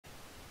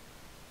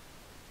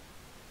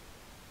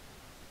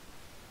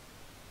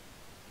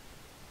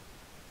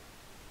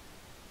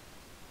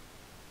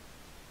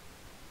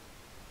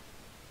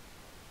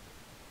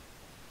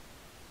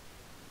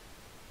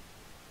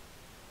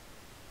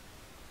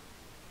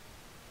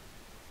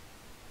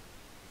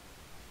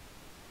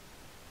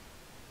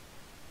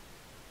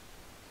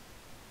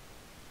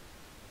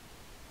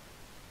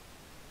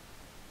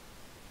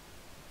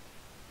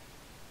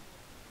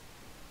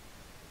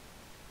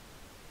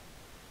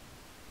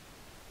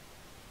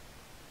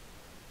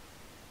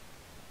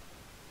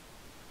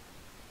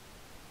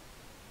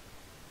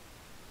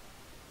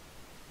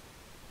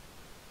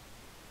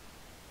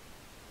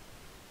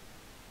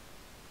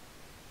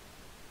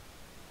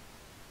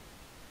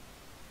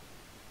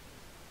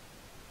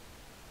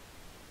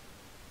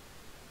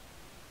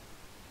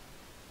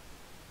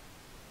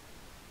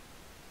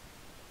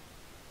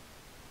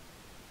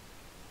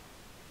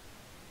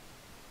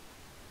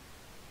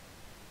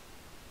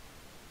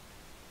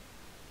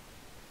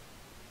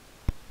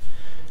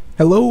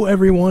Hello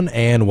everyone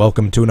and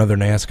welcome to another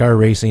NASCAR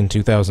Racing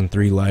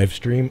 2003 live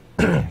stream.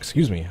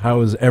 Excuse me.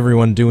 How is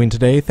everyone doing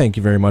today? Thank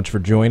you very much for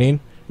joining.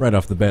 Right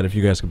off the bat, if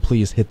you guys could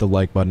please hit the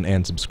like button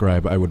and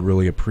subscribe, I would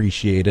really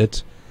appreciate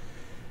it.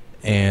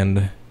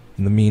 And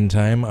in the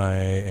meantime, I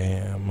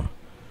am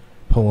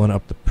pulling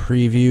up the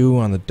preview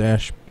on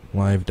the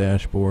live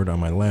dashboard on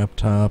my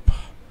laptop,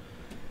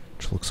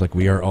 which looks like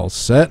we are all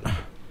set.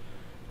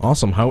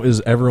 Awesome. How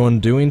is everyone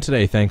doing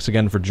today? Thanks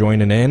again for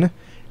joining in.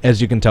 As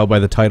you can tell by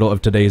the title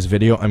of today's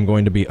video, I'm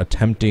going to be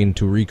attempting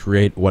to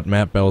recreate what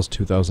Matt Bell's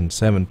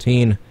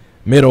 2017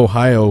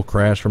 Mid-Ohio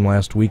crash from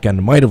last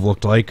weekend might have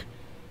looked like.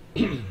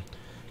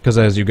 Because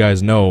as you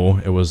guys know,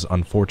 it was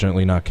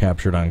unfortunately not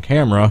captured on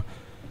camera.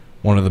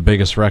 One of the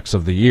biggest wrecks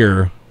of the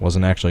year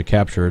wasn't actually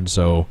captured,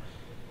 so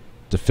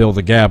to fill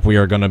the gap, we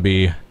are going to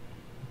be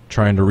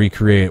trying to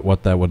recreate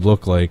what that would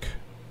look like,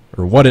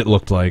 or what it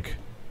looked like,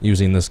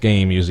 using this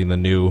game, using the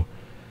new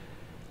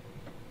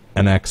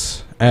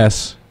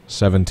NXS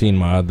 17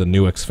 mod, the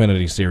new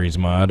Xfinity series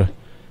mod,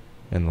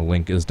 and the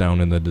link is down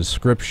in the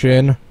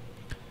description.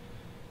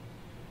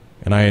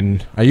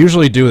 And I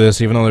usually do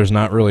this even though there's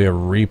not really a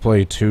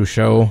replay to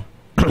show.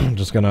 I'm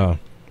just gonna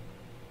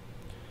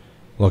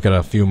look at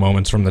a few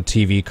moments from the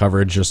TV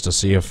coverage just to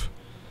see if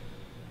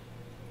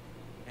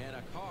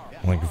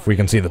we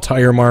can see the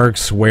tire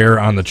marks,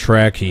 where on the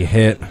track he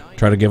hit,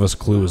 try to give us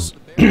clues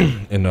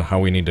into how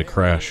we need to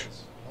crash.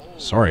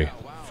 Sorry,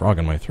 frog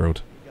in my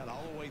throat.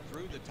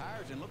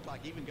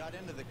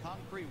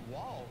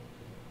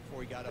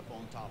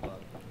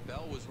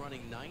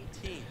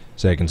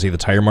 So I can see the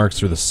tire marks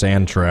through the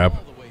sand trap.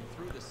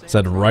 It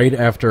said right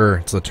after,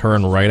 it's the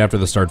turn right after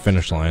the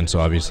start-finish line, so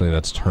obviously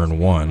that's turn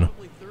 1.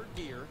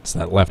 It's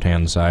that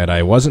left-hand side.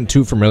 I wasn't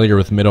too familiar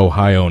with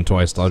Mid-Ohio until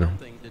I started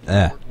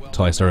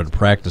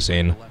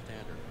practicing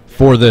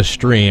for this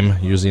stream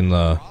using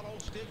the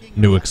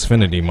new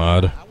Xfinity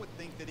mod.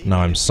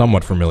 Now I'm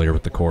somewhat familiar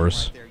with the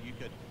course.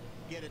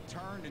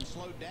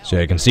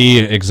 So I can see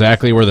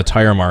exactly where the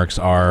tire marks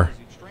are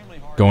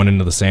going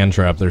into the sand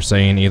trap. They're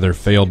saying either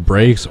failed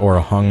brakes or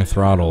a hung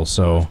throttle,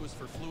 so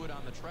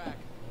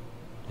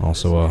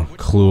also a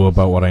clue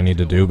about what I need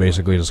to do.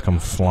 Basically just come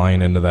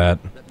flying into that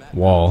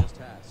wall.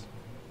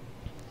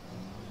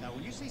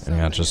 And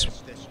yeah,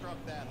 just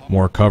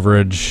more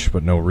coverage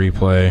but no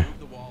replay.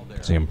 You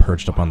can see him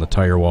perched up on the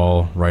tire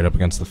wall right up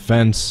against the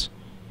fence.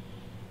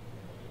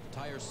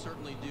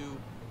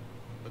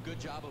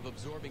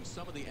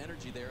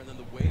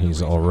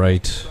 He's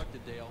alright,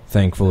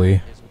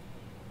 thankfully.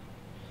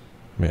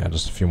 Yeah,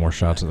 just a few more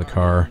shots of the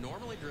car.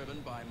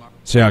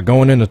 So yeah,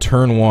 going into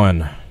turn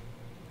 1.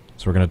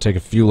 So we're going to take a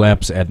few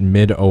laps at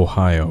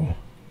Mid-Ohio.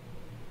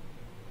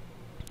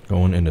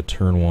 Going into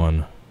turn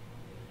 1.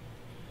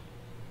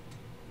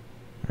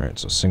 Alright,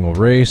 so single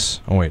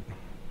race. Oh wait.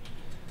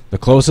 The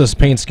closest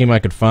paint scheme I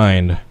could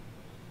find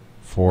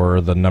for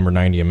the number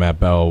 90 in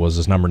Matt Bell was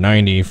this number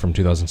 90 from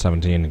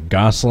 2017.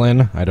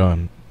 Gosselin. I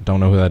don't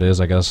know who that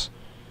is, I guess.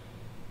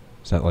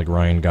 Is that like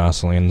Ryan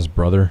Gosling's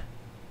brother?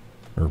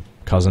 Or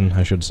cousin,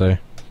 I should say.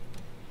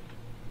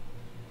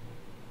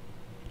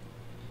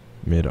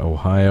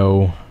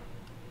 Mid-Ohio.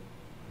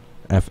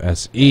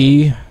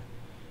 FSE.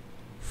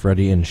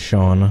 Freddie and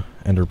Sean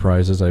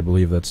Enterprises, I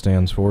believe that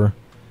stands for.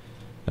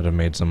 That have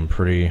made some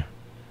pretty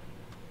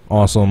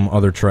awesome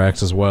other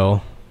tracks as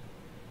well.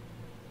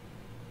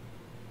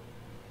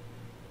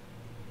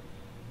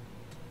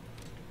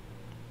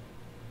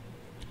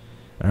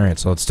 Alright,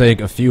 so let's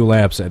take a few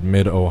laps at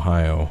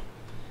Mid-Ohio.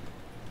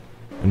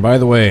 And by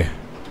the way,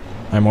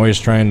 I'm always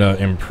trying to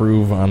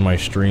improve on my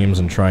streams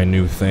and try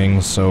new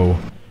things, so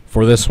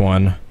for this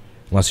one,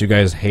 unless you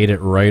guys hate it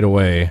right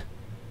away,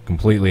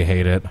 completely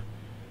hate it,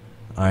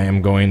 I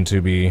am going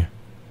to be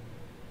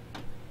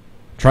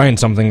trying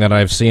something that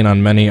I've seen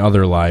on many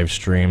other live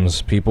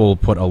streams. People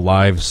put a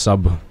live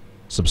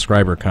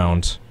subscriber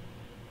count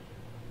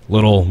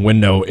little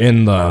window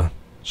in the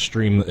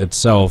stream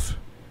itself,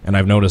 and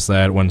I've noticed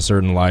that when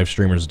certain live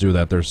streamers do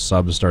that, their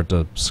subs start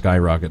to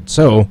skyrocket.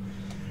 So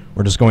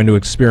we're just going to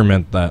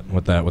experiment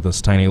with this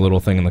tiny little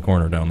thing in the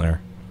corner down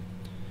there.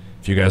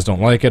 If you guys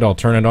don't like it, I'll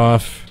turn it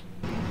off.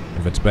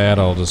 If it's bad,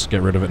 I'll just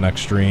get rid of it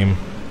next stream.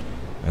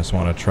 I just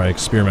want to try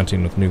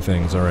experimenting with new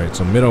things. Alright,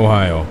 so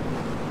Mid-Ohio.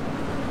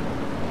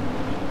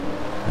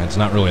 And it's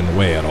not really in the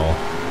way at all.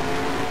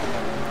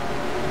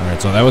 Alright,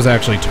 so that was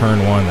actually turn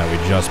 1 that we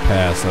just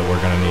passed that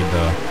we're going to need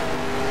to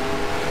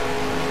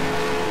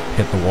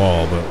hit the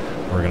wall, but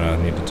we're going to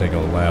need to take a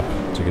lap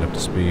to get up to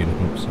speed.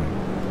 Oops,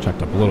 I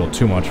checked up a little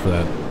too much for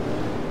that.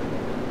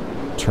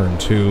 Turn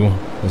 2.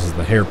 This is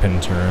the hairpin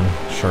turn,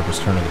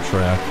 sharpest turn of the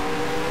track.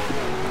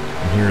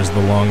 And here's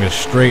the longest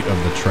straight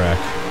of the track.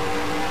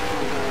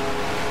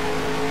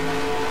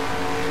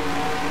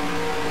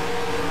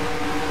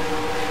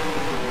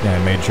 Yeah,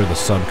 I made sure the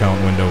sub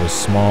count window was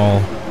small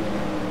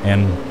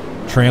and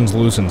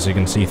translucent so you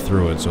can see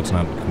through it, so it's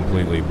not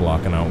completely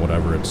blocking out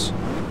whatever it's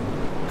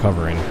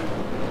covering.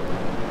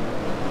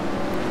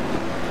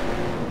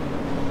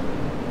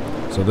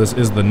 So this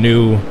is the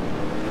new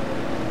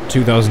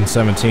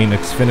 2017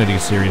 Xfinity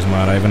Series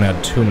mod. I haven't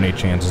had too many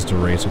chances to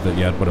race with it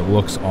yet, but it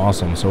looks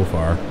awesome so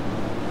far.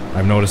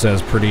 I've noticed it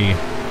has pretty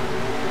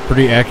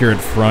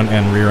accurate front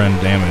and rear end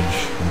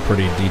damage, and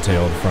pretty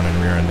detailed front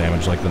and rear end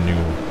damage like the new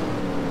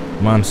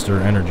Monster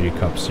Energy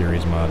Cup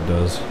Series mod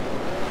does.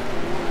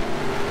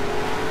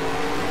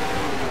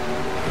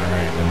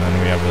 Alright, and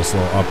then we have this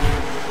little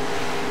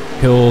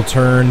uphill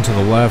turn to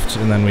the left,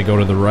 and then we go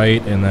to the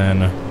right, and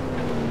then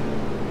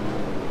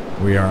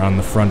we are on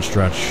the front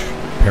stretch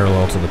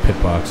parallel to the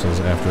pit boxes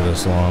after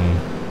this long...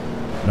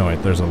 No,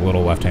 wait, there's a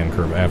little left-hand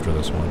curve after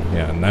this one.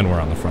 Yeah, and then we're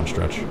on the front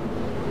stretch.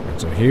 Alright,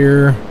 so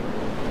here,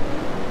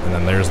 and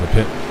then there's the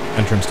pit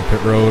entrance to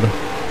pit road.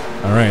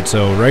 Alright,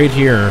 so right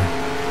here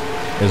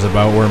is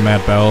about where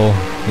Matt Bell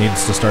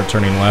needs to start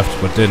turning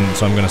left, but didn't,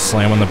 so I'm going to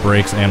slam on the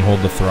brakes and hold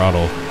the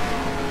throttle.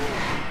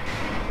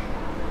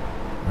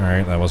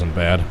 Alright, that wasn't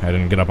bad. I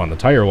didn't get up on the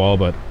tire wall,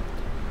 but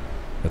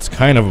that's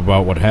kind of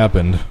about what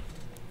happened.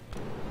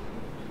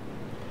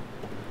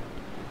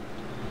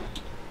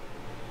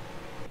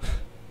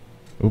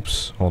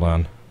 Oops, hold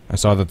on. I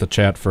saw that the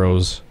chat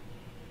froze,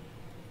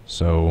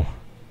 so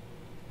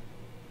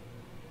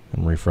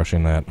I'm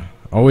refreshing that.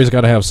 Always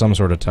got to have some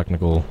sort of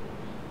technical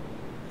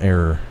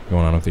error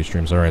going on with these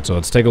streams. Alright, so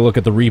let's take a look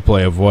at the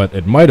replay of what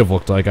it might have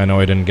looked like. I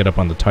know I didn't get up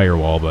on the tire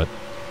wall, but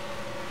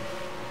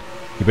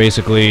he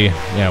basically,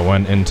 yeah,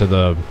 went into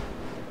the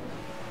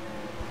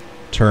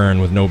turn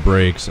with no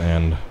brakes,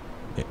 and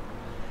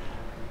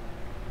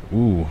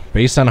ooh,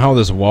 based on how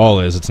this wall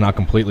is, it's not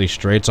completely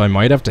straight, so I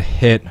might have to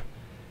hit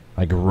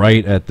like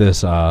right at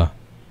this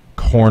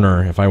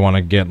corner if I want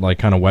to get like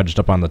kind of wedged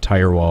up on the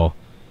tire wall.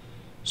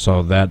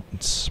 So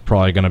that's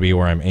probably going to be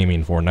where I'm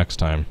aiming for next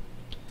time.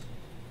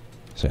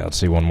 So yeah, let's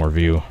see one more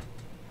view.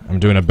 I'm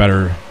doing a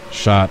better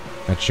shot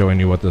at showing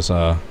you what this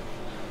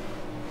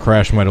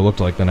crash might have looked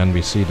like than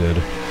NBC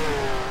did.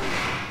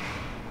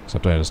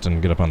 Except I just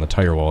didn't get up on the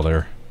tire wall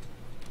there.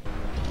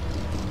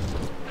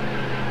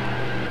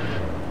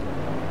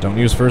 Don't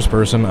use first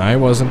person. I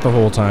wasn't the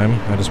whole time.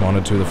 I just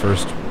wanted to the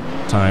first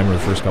time or the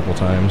first couple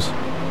times.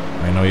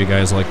 I know you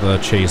guys like the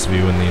chase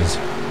view in these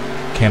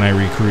Can I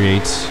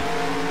Recreate?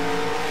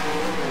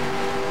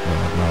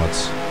 Yeah, now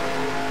let's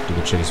do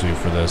the chase view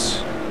for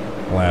this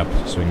lap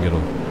so we can get a,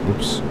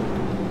 whoops,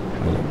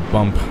 a little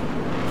bump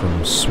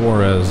from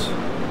Suarez.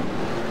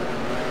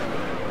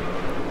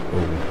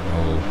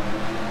 Oh,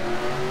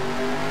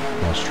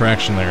 lost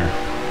traction there.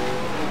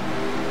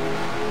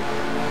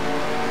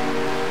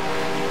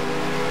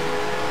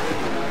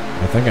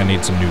 I think I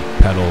need some new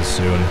pedals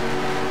soon.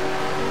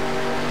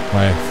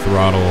 My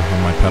throttle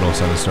on my pedal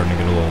set is starting to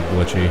get a little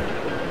glitchy.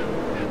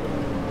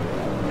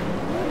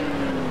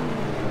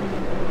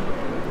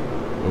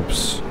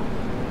 Oops.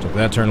 Took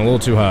that turn a little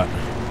too hot.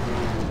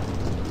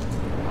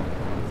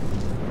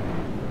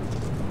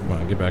 Come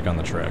on, get back on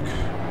the track.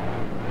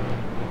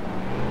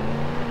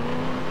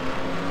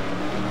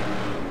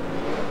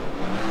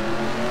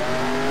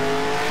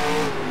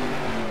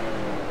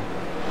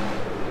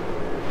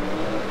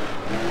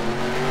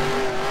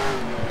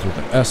 Through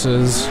the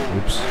S's.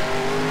 Oops.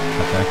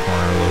 Cut that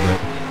corner a little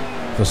bit.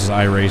 If this is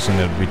iRacing,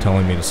 it would be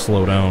telling me to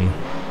slow down.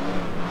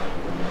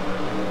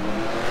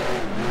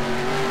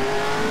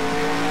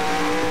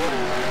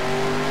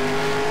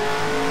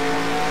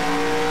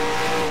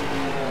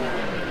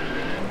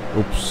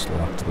 Oops,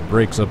 locked the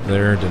brakes up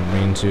there, didn't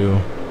mean to.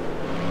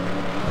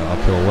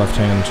 Uphill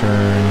left-hand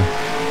turn,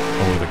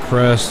 over the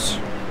crest,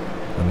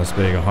 and this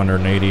big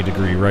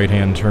 180-degree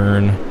right-hand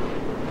turn,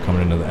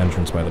 coming into the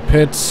entrance by the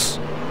pits.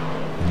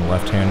 And the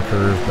left-hand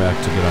curve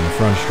back to get on the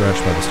front stretch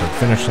by the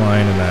start-finish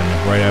line, and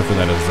then right after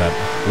that is that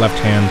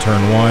left-hand turn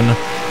 1,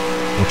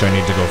 which I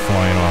need to go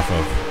flying off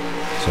of.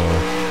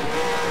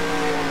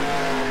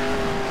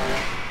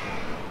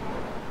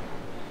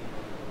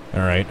 So,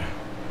 alright.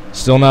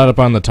 Still not up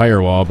on the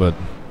tire wall, but,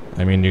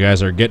 I mean, you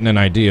guys are getting an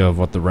idea of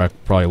what the wreck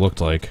probably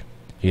looked like.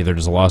 He either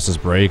just lost his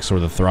brakes, or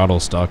the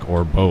throttle stuck,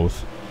 or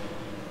both.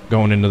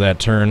 Going into that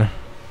turn.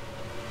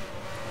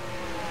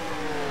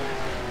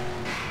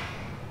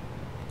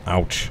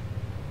 Ouch.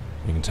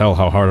 You can tell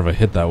how hard of a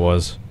hit that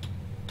was,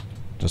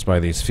 just by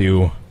these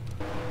few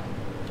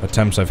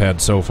attempts I've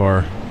had so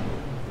far.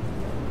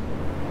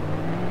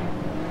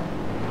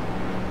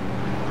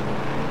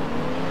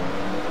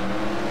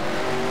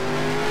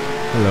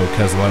 Hello,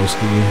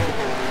 Keselowski.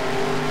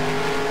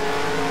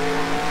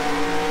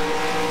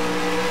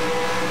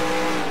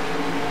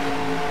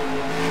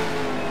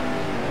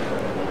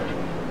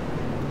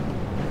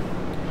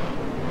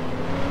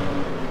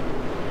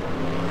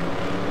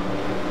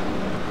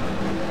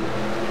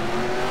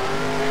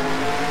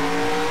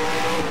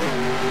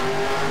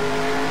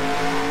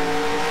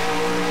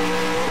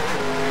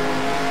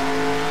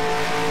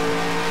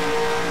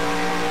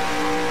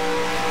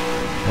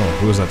 Oh,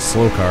 who was that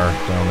slow car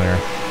down there?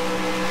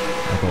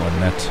 Michael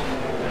Annette.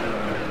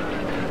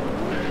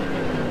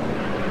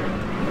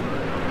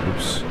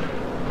 Oops.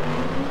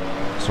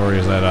 Sorry,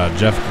 is that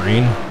Jeff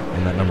Green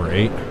in that number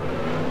 8?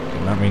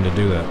 Did not mean to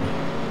do that.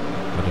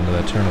 Got into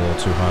that turn a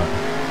little too hot.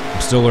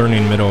 I'm still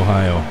learning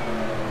Mid-Ohio.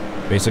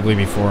 Basically,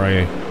 before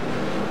I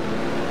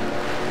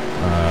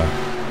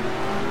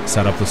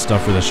set up the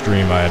stuff for the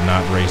stream, I had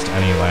not raced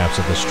any laps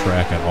at this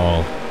track at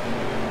all.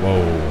 Whoa,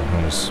 I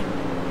almost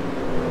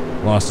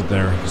lost it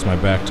there because my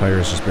back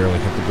tires just barely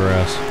hit the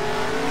grass.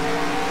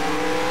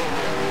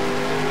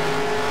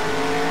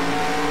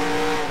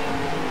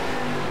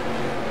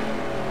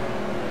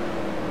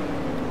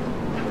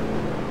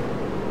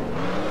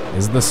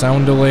 Is the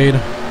sound delayed?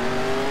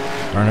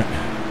 Darn it.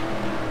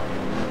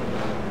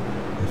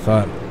 I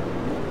thought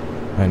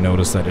I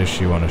noticed that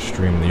issue on a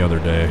stream the other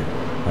day.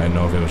 I didn't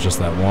know if it was just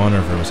that one or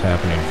if it was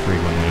happening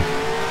frequently.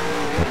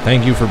 But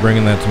thank you for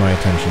bringing that to my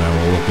attention. I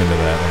will look into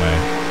that when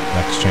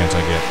next chance I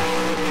get.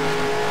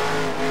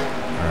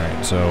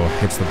 Alright, so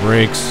hits the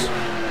brakes.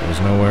 Goes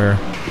nowhere.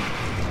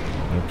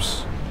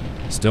 Oops.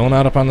 Still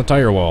not up on the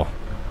tire wall.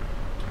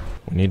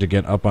 We need to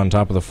get up on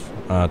top of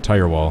the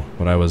tire wall.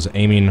 But I was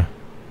aiming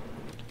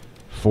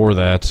for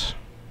that.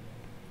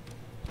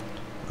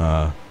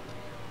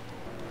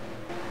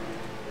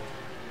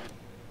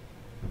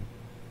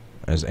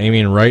 I was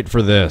aiming right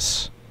for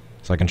this,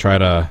 so I can try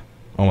to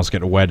almost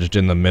get wedged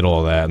in the middle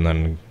of that and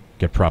then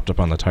get propped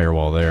up on the tire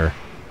wall there.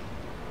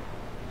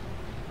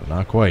 But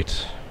not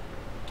quite.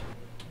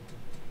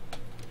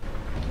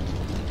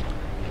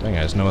 Dang,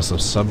 I just noticed the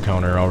sub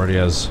counter already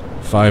has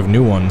 5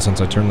 new ones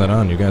since I turned that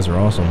on. You guys are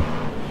awesome.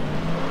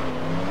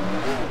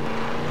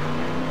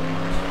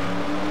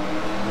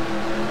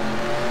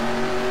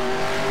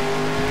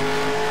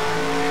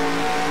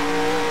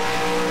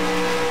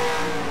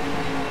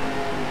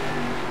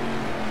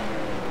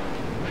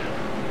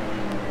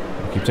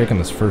 Taking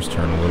this first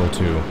turn a little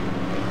too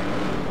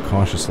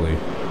cautiously.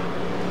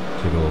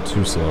 Take it a little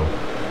too slow.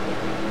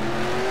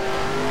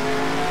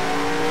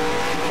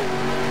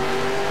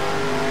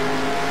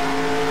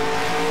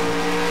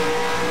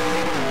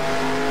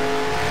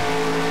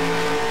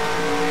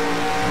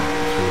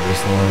 Through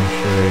this long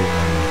straight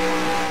and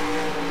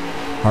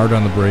hard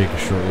on the brake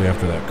shortly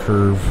after that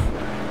curve.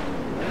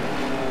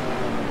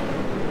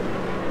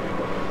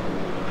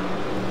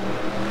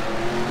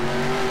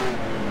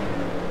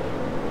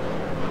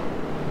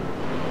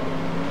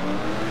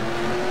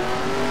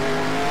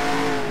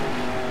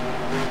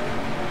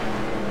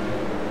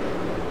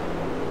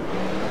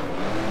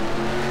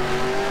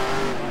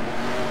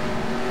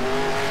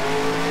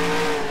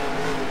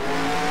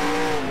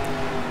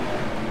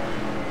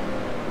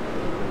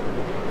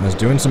 I was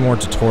doing some more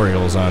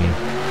tutorials on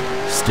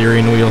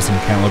steering wheels and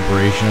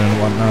calibration and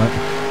whatnot,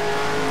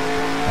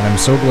 and I'm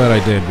so glad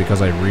I did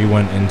because I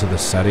re-went into the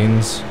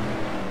settings.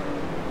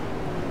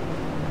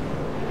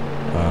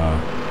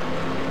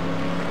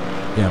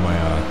 Yeah, my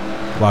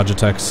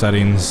Logitech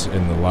settings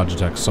in the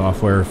Logitech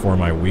software for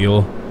my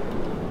wheel,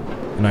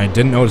 and I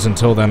didn't notice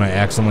until then I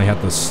accidentally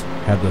had this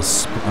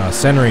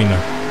centering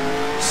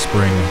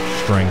spring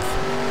strength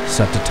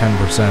set to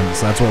 10%,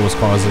 so that's what was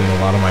causing a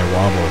lot of my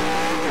wobble.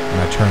 And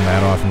I turned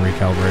that off and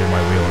recalibrated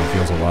my wheel, and it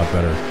feels a lot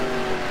better.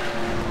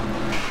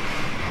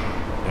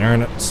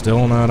 Darn it,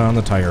 still not on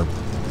the tire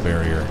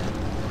barrier.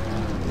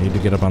 Need to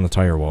get up on the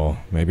tire wall.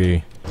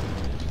 Maybe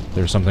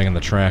there's something in the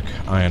track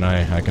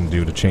I can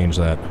do to change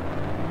that.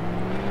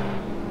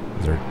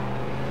 Is there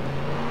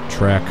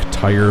track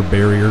tire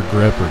barrier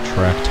grip or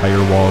track tire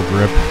wall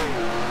grip?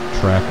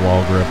 Track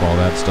wall grip, all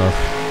that stuff.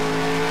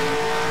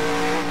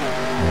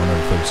 I wonder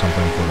if there's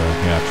something for the,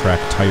 yeah, track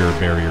tire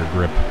barrier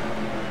grip.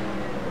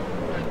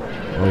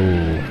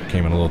 Oh,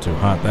 came in a little too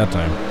hot that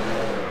time.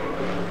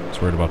 I was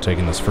worried about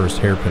taking this first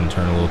hairpin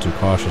turn a little too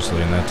cautiously,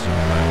 and that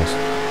time I almost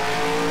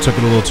took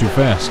it a little too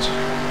fast.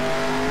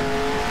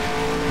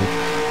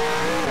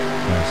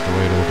 Passed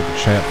away to look at the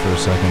chat for a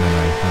second, and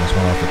I almost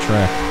went off the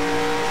track.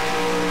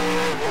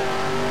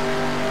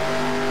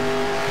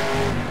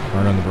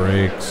 Hard on the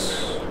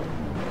brakes.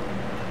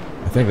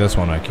 I think this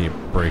one I keep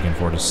braking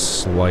for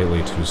just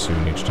slightly too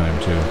soon each time,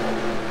 too.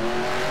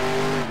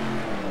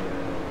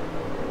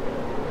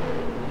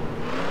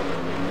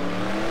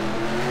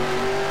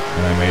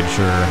 And I made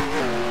sure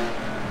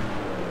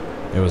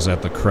it was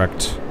at the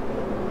correct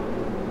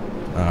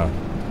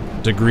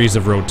degrees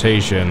of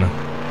rotation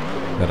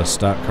that a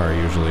stock car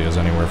usually is,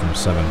 anywhere from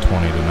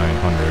 720 to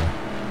 900.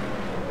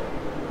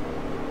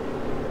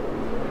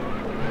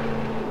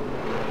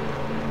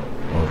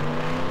 Whoa.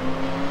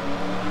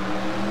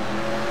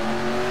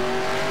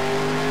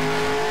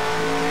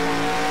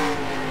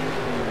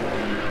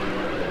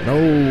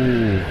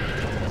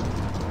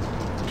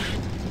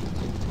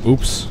 No!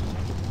 Oops.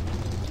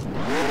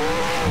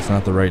 That's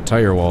not the right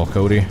tire wall,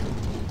 Cody.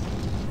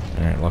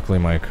 Alright, luckily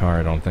my car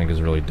I don't think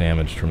is really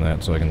damaged from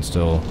that, so I can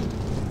still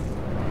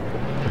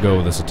go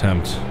with this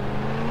attempt.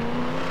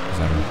 Because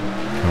I'm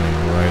coming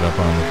right up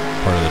on the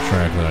part of the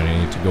track that I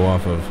need to go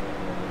off of.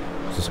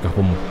 Just a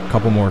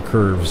couple more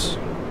curves.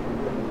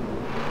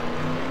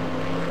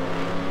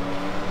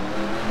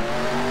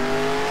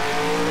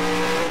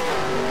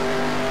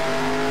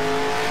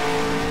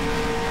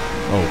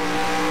 Oh.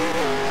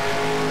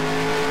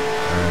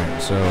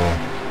 Alright, so...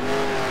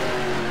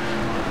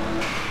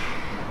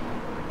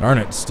 Darn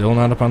it, still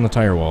not up on the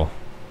tire wall.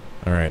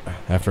 Alright,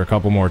 after a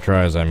couple more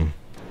tries, I'm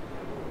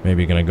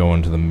maybe gonna go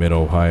into the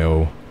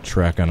Mid-Ohio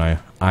track on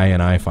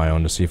INI file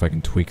and to see if I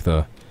can tweak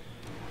the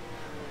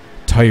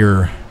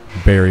tire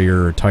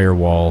barrier or tire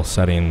wall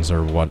settings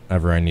or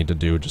whatever I need to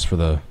do just for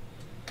the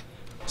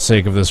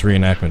sake of this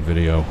reenactment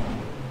video.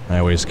 I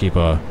always keep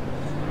a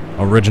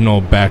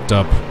original backed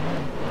up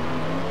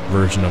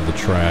version of the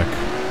track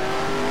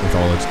with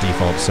all its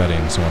default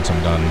settings, so once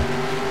I'm done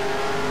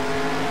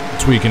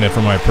tweaking it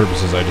for my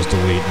purposes, I just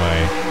delete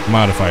my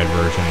modified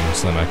version,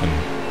 so then I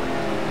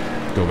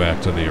can go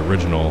back to the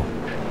original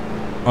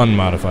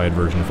unmodified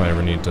version if I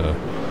ever need to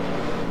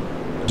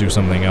do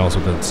something else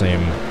with that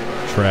same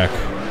track.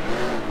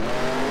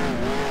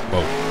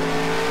 Whoa.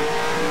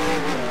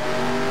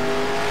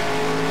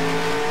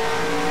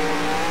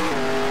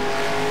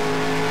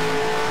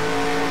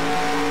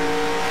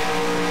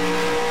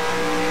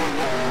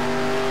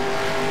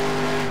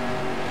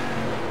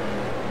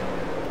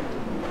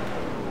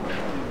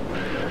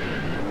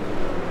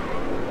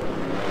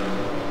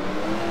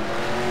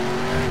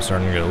 I'm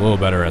starting to get a little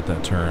better at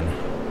that turn.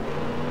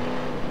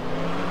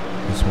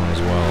 This one as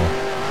well.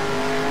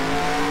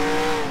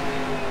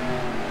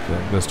 I feel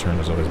like this turn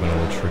has always been a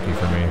little tricky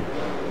for me.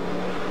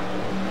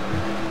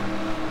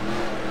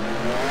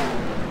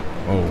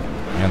 Oh,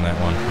 and that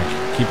one.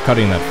 I keep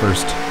cutting that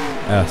first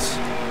S.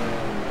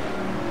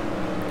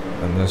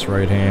 Then this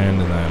right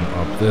hand, and then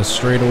up this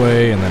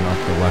straightaway, and then up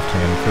the left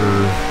hand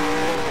curve.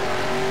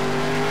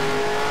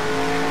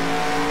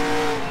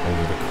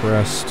 Over the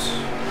crest.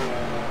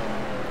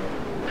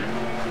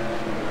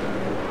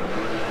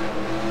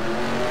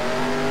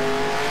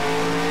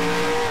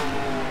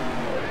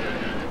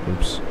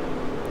 Oops.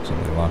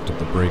 Somebody locked up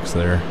the brakes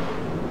there.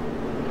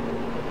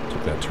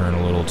 Took that turn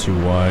a little too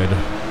wide.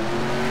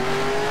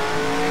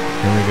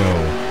 Here we go.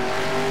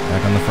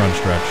 Back on the front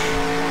stretch.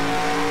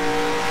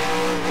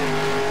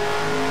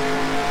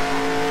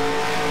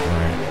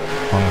 Alright.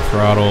 Hung the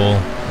throttle.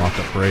 Locked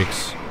up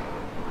brakes.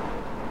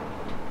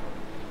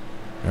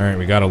 Alright,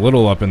 we got a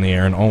little up in the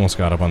air and almost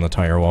got up on the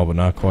tire wall, but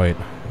not quite.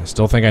 I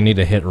still think I need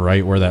to hit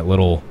right where that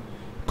little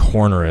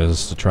corner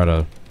is to try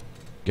to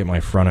get my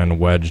front end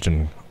wedged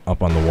and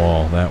up on the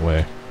wall that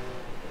way.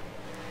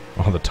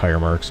 All the tire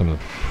marks from the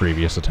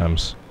previous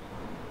attempts.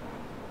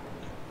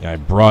 Yeah, I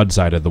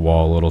broadsided the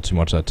wall a little too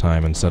much that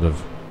time instead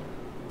of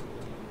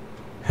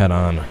head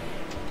on.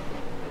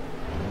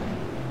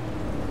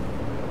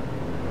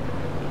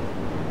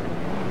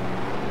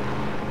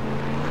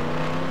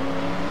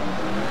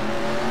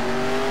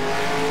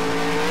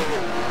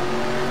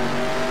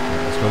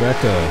 Let's go back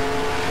to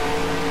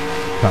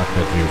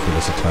cockpit view for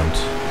this attempt.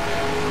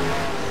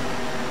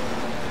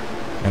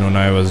 And when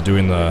I was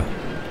doing the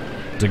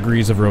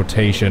degrees of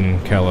rotation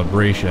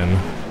calibration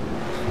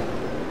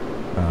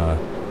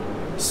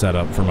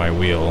setup for my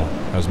wheel,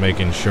 I was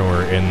making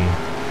sure in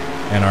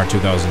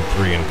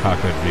NR2003 in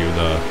cockpit view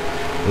the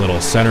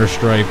little center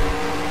stripe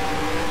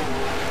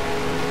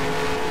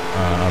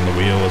on the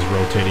wheel was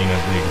rotating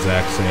at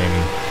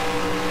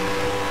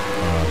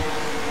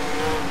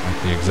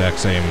the exact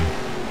same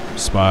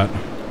spot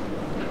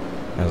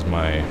as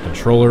my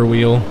controller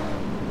wheel.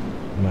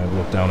 And I'd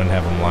look down and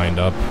have them lined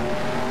up.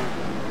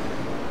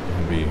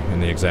 It'd be in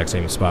the exact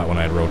same spot when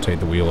I'd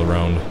rotate the wheel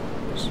around.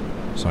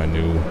 So I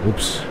knew,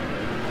 oops.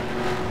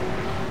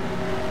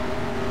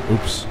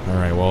 Oops.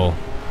 Alright, well,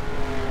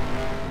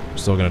 I'm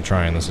still gonna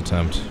try in this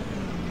attempt.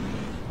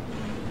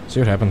 See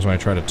what happens when I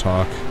try to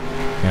talk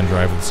and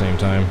drive at the same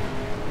time.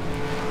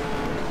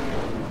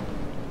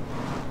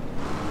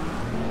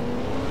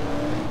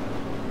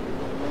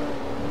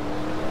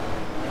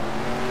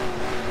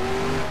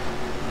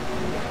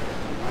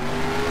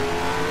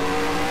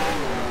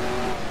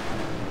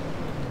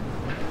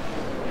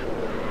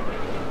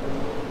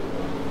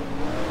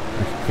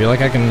 I feel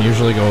like I can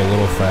usually go a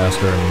little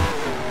faster in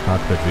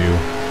cockpit view.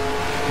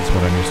 That's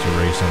what I'm used to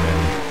racing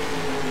in.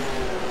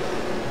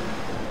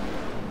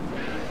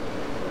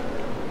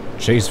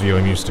 Chase view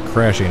I'm used to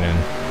crashing in.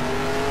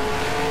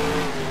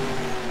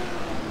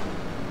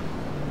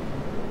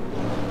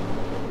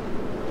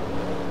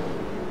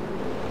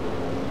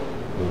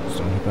 Oops,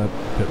 don't hit that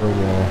pit road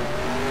wall.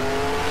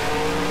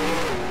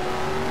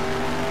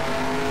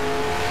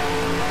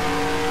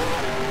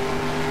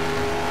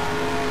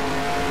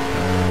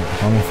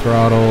 Hung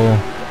throttle,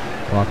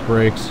 lock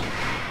brakes.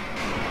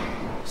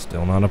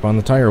 Still not up on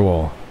the tire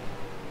wall.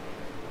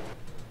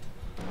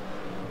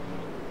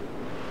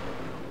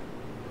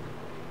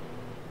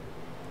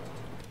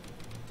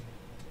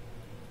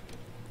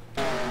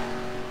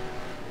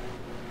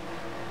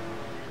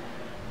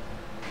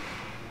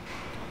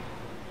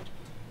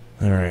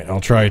 Alright, I'll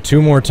try 2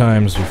 more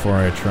times before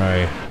I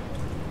try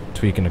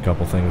tweaking a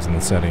couple things in the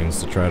settings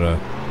to try to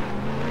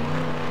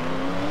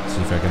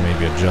see if I can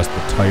maybe adjust the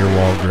tire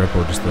wall grip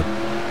or just the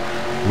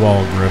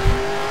wall grip.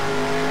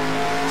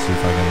 See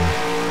if I can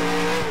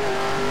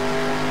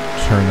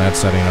turn that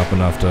setting up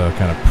enough to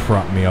kind of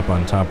prop me up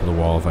on top of the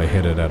wall if I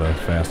hit it at a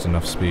fast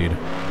enough speed.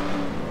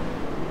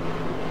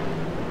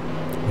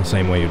 The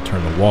same way you'd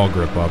turn the wall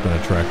grip up in a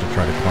track to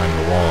try to climb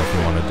the wall if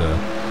you wanted to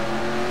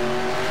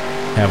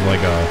have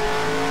like a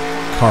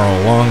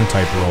Carl Long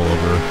type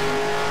rollover.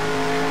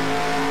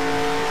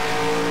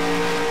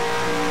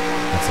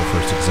 the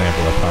first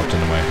example that popped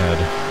into my head.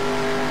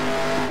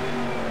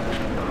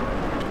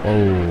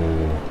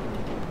 Oh.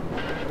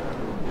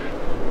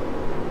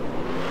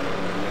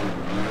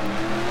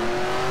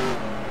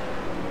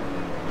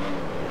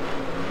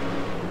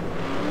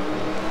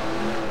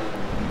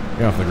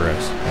 Get off the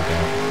grass.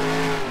 Okay.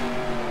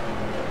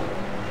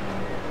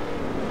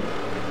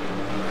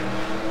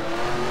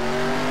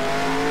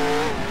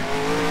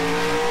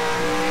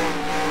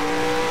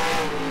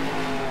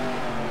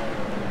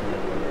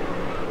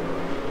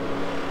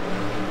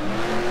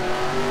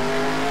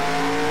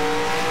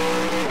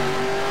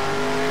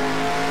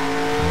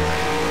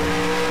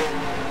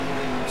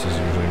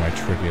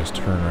 Trickiest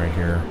turn right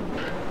here. I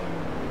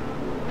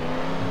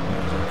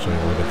was actually a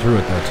little bit through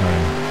it that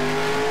time.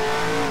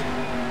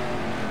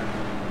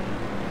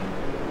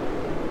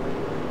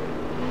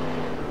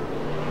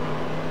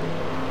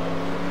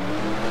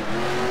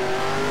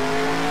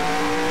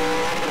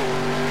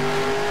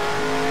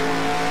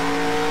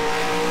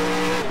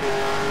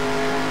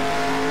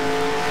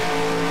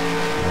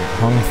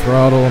 Hung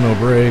throttle, no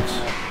brakes.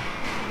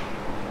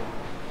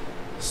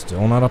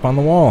 Still not up on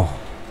the wall.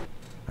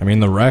 I mean,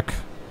 the wreck.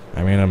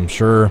 I mean, I'm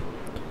sure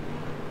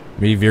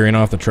me veering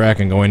off the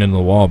track and going into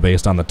the wall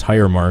based on the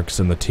tire marks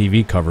and the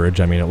TV coverage,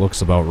 I mean, it looks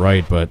about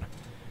right, but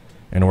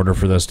in order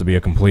for this to be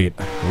a complete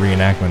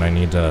reenactment, I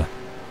need to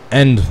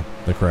end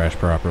the crash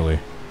properly.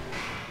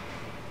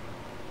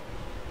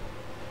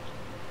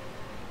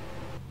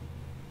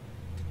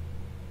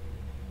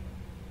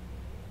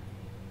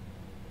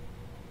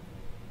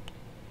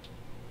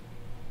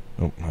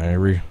 Oh, I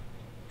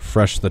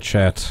refreshed the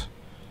chat.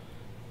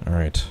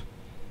 Alright.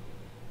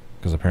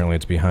 Because apparently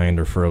it's behind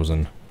or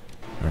frozen.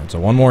 Alright, so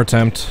one more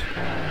attempt.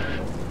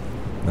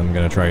 I'm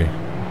gonna try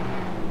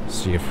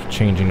see if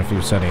changing a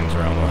few settings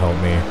around will help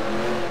me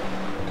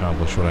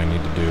accomplish what I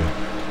need to do.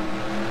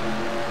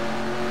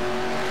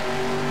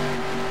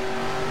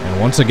 And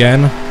once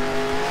again,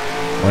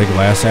 like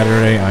last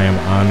Saturday, I am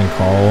on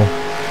call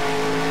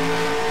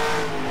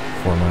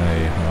for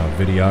my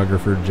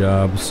videographer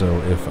job,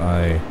 so if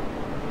I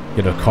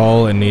get a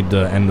call and need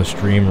to end the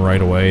stream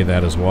right away,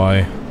 that is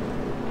why.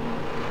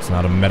 It's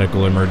not a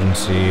medical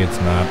emergency, it's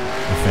not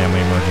a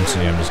family emergency,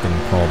 I'm just getting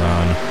called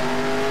on.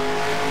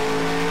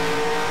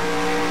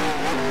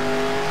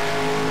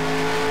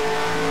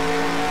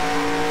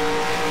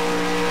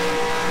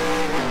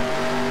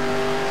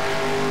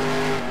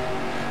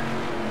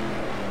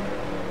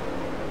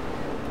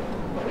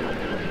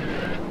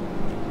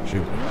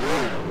 Shoot.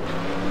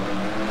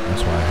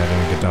 That's why I had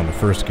to get down to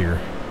first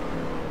gear.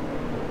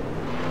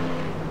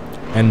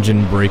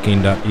 Engine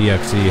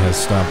braking.exe has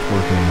stopped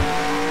working.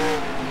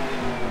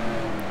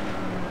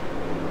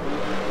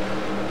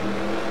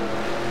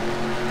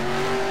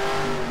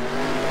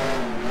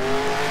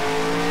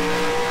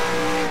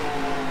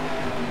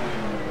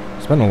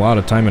 Spent a lot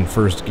of time in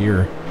first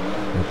gear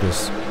at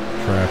this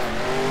track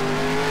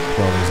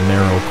for all these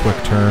narrow, quick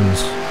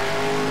turns.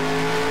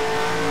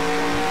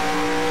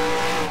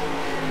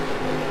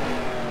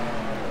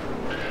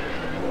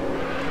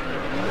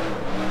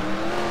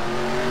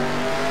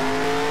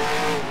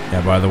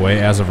 Yeah, by the way,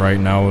 as of right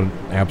now,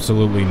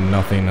 absolutely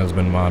nothing has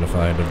been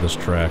modified of this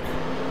track.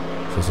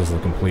 So this is the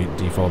complete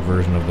default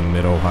version of the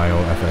Mid-Ohio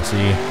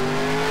FSE.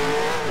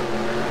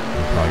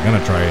 I'm probably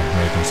gonna try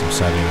making some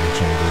setting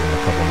changes in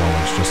a couple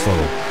moments, just so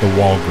the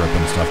wall grip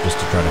and stuff, just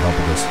to try to help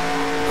with this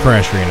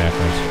crash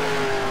reenactment.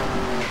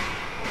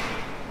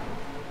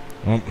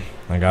 Well,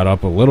 I got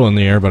up a little in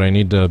the air, but I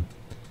need to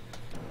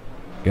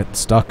get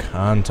stuck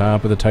on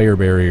top of the tire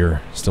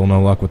barrier. Still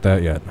no luck with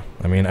that yet.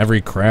 I mean,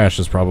 every crash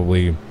is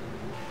probably,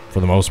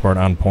 for the most part,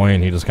 on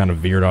point. He just kind of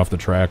veered off the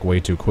track way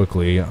too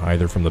quickly,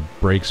 either from the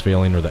brakes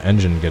failing or the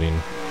engine getting,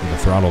 or the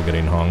throttle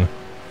getting hung.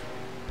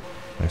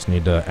 I just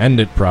need to end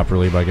it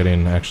properly by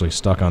getting actually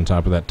stuck on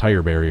top of that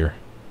tire barrier.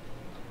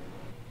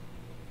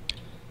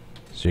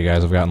 So you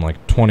guys have gotten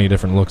like 20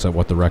 different looks at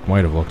what the wreck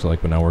might have looked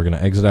like, but now we're going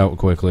to exit out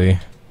quickly.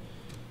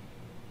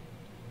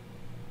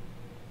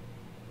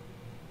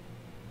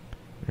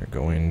 We're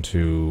going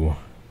to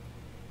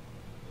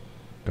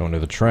go into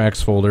the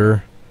tracks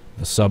folder.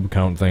 The sub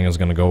count thing is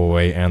going to go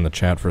away, and the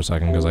chat for a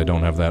second, because I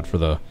don't have that for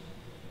the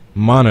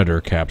monitor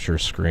capture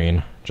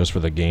screen, just for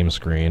the game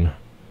screen.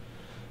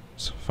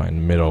 Let's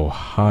find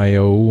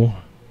Mid-Ohio.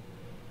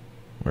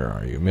 Where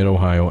are you?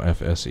 Mid-Ohio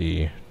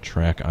FSE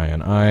track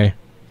INI.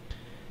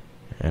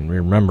 And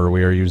remember,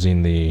 we are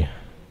using the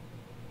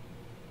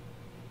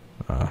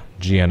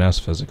GNS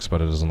physics,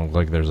 but it doesn't look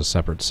like there's a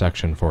separate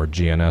section for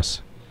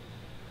GNS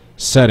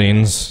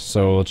settings.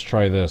 So let's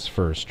try this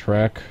first.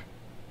 Track,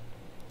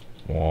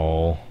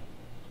 wall,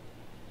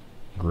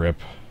 grip.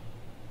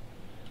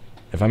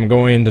 If I'm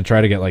going to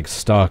try to get like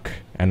stuck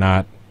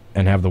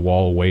and have the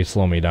wall way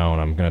slow me down,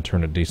 I'm gonna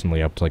turn it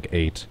decently up to like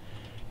 8.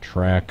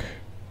 Track,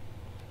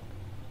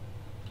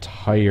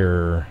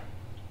 tire,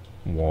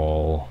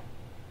 wall,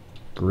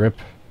 grip,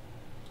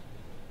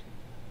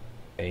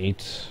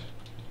 8.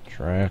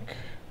 Track,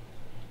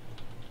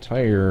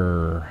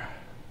 tire.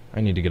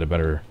 I need to get a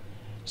better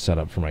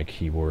setup for my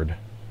keyboard.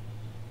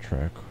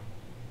 Track,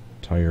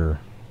 tire,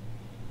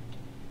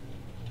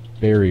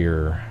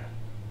 barrier,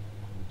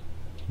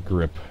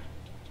 grip,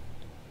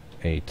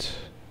 8.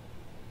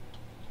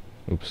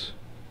 Oops.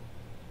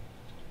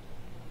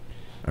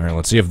 Alright,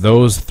 let's see if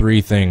those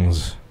 3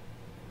 things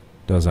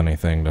does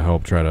anything to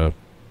help try to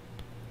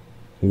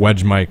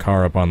wedge my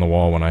car up on the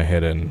wall when I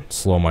hit it and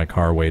slow my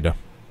car way down.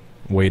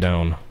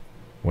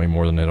 Way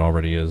more than it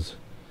already is.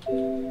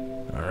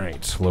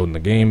 Alright, loading the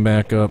game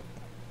back up.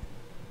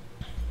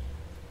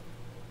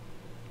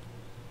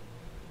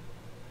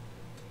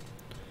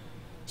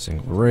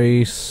 Single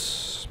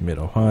race,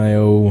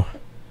 Mid-Ohio.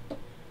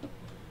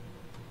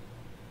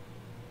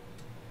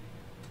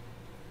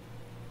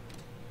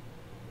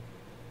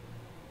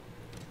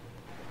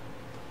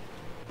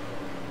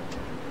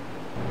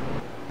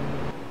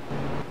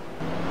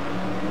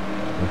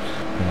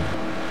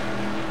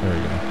 There we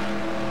go.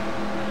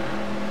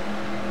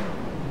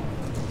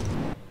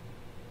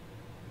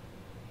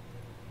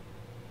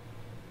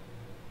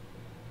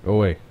 Go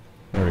away.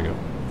 There we go.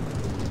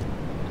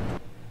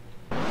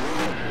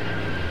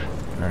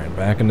 Alright,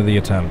 back into the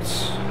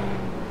attempts.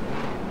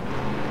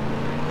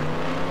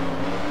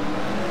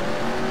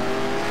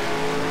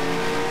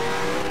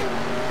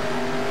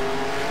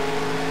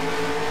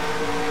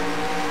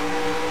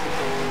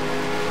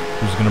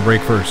 Who's gonna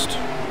brake first?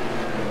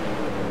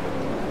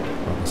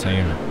 About the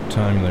same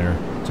time there,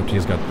 except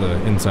he's got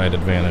the inside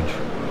advantage.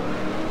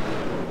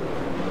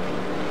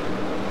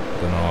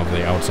 Then I'll have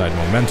the outside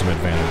momentum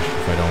advantage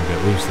if I don't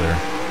get loose there.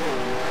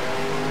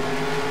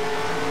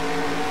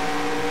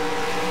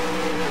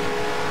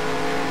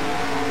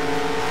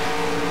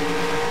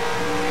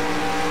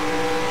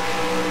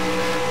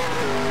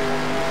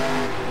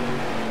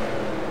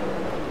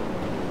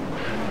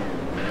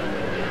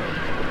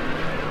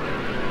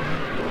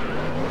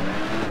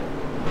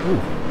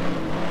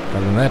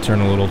 Other than that,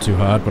 turned a little too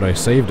hot, but I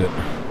saved it.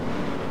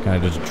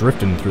 Kind of just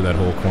drifting through that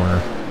whole corner.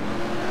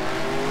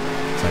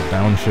 So I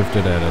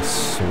downshifted at a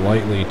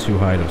slightly too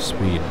high of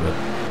speed, but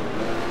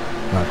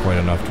not quite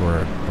enough to where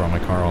it brought my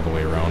car all the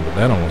way around, but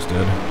that almost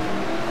did.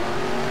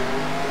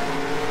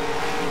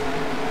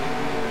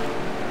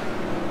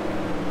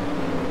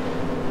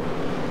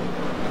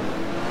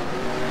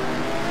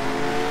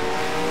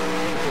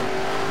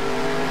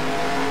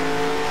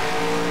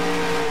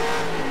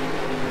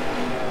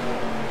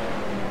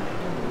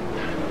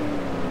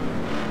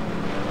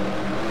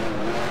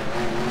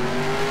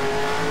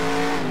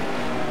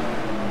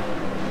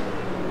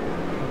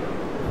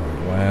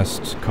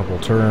 Last couple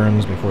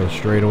turns before the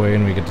straightaway,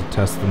 and we get to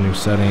test the new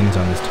settings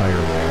on this tire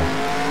wall.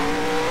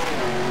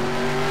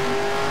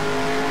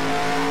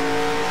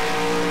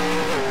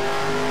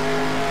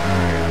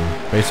 Alright,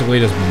 I'm basically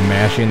just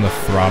mashing the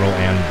throttle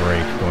and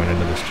brake going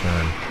into this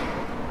turn.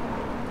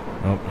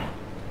 Nope.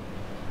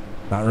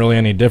 Not really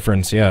any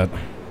difference yet.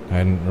 I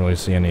didn't really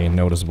see any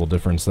noticeable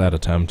difference that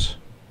attempt.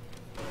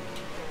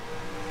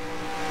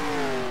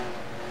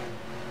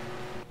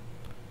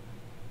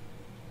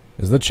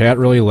 Is the chat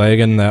really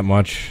lagging that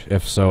much?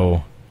 If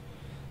so...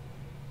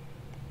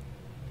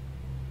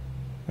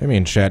 I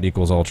mean chat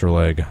equals ultra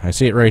lag. I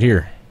see it right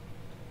here.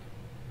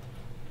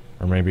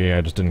 Or maybe I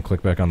just didn't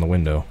click back on the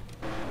window.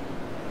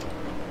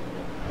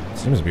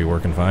 Seems to be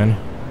working fine.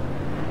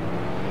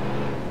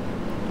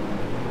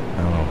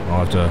 I don't know.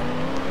 I'll have to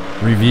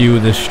review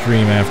this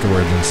stream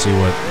afterwards and see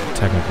what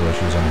technical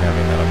issues I'm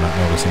having that I'm not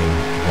noticing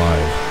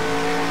live.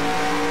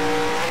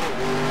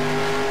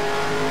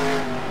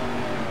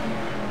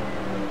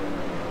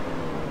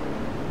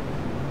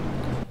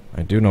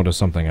 I do notice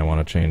something I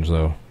want to change,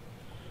 though.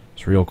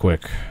 Just real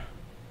quick.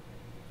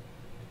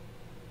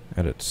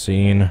 Edit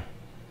scene.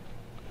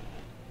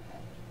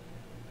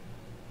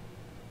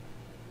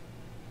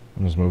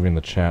 I'm just moving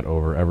the chat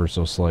over ever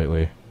so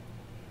slightly.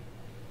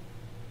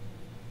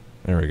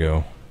 There we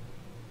go.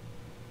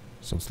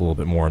 So it's a little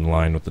bit more in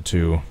line with the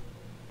two.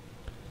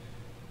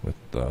 With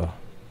the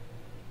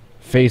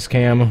face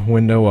cam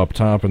window up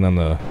top and then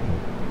the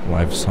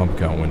live sump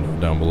count window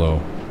down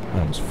below. I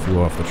almost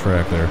flew off the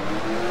track there.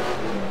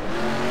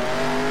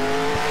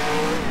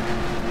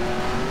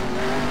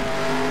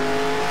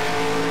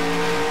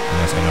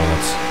 Yes, I know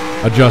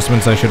that's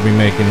adjustments I should be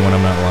making when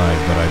I'm not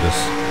live, but I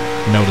just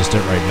noticed it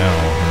right now,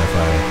 and if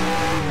I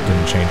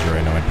didn't change it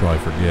right now, I'd probably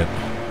forget.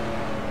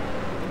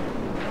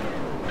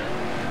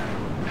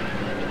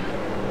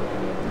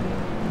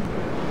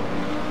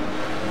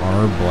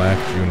 R. Black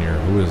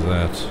Jr. Who is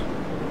that?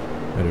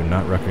 I do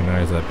not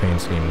recognize that paint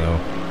scheme, though.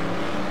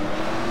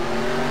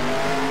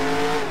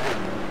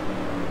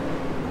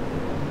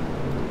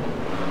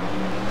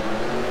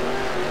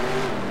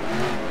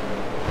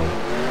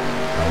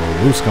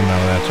 Loose coming out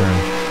of that turn.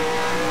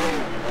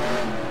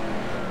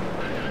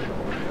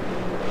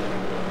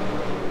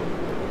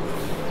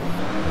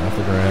 Off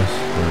the grass.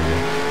 There we go.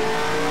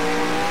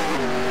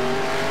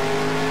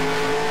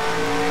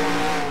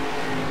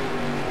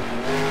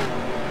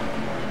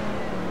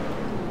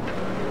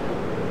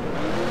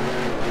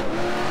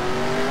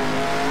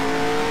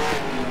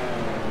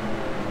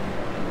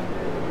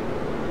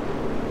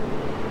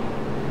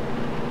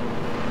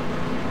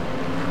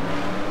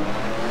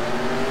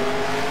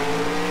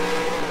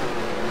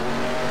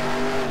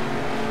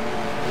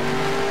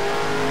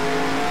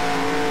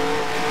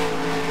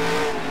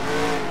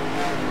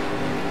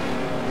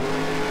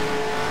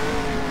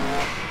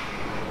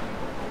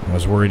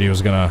 was worried I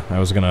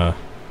was gonna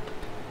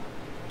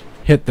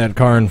hit that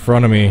car in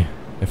front of me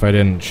if I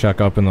didn't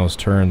check up in those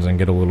turns and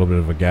get a little bit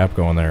of a gap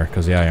going there.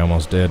 Because, yeah, I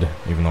almost did,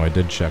 even though I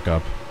did check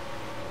up.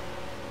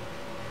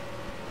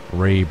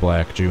 Ray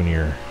Black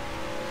Jr.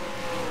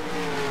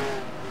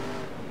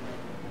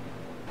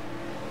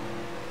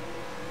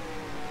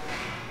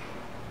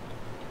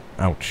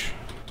 Ouch.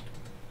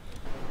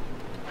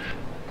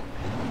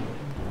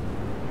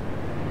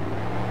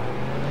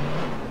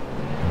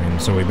 I mean,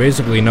 so we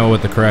basically know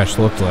what the crash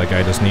looked like.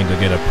 I just need to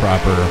get a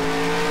proper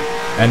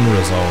end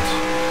result.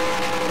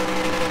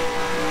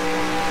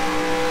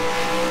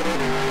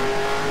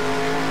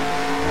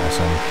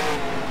 Awesome.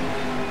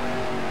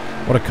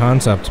 What a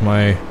concept.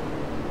 My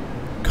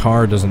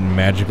car doesn't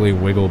magically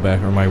wiggle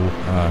back, or my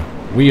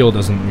wheel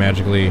doesn't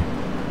magically,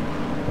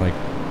 like,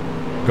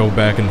 go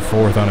back and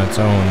forth on its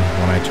own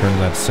when I turned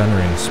that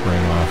centering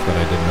spring off that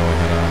I didn't know I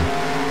had on.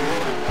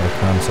 What a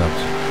concept.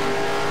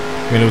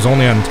 I mean, it was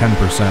only on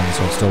 10%,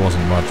 so it still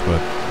wasn't much,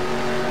 but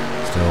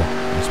still,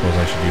 I suppose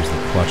I should use the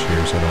clutch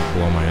here so I don't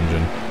blow my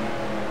engine.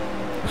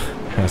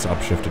 I just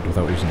upshifted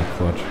without using the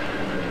clutch.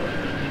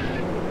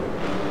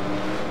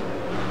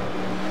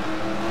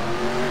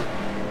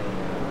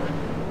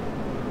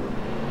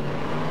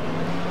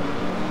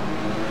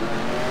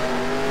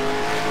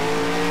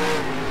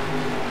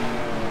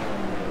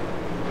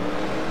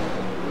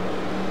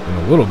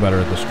 A little better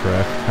at this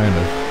track, kind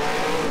of.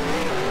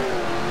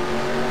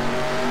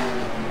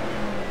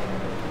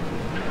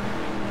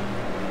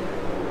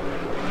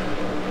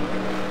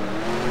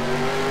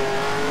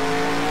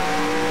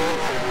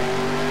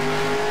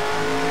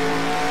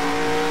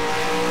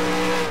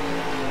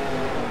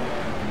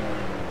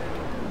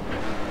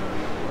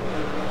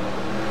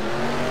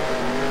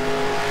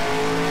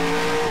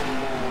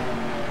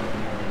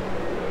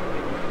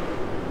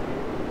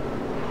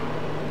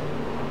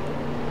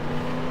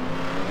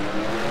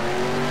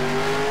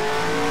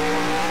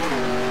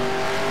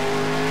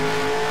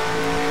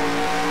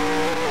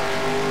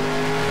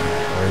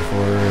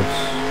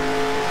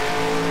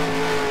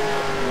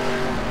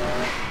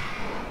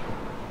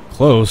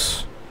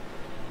 Close.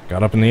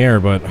 Got up in the air,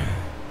 but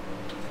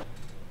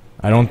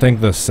I don't think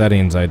the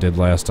settings I did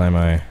last time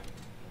I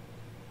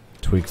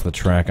tweaked the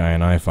track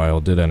INI file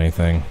did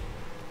anything.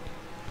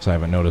 So I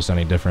haven't noticed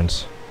any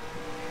difference.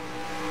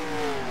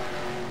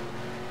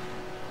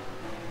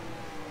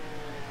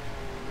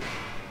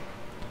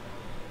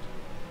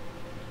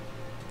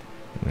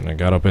 I mean, I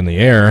got up in the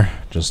air,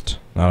 just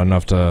not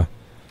enough to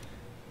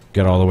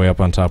get all the way up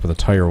on top of the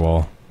tire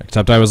wall.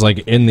 Except I was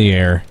like in the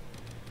air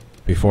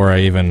before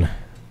I even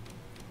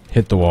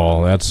hit the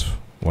wall. That's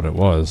what it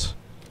was.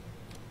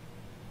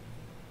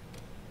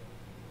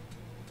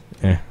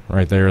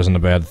 Right there isn't a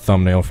bad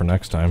thumbnail for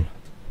next time.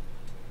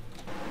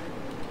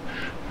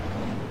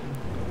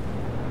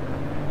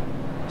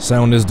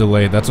 Sound is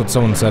delayed. That's what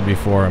someone said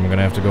before. I'm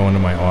gonna have to go into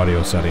my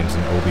audio settings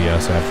in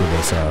OBS after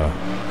this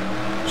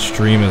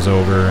stream is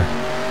over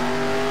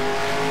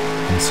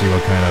and see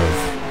what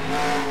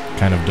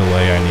kind of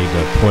delay I need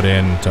to put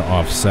in to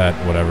offset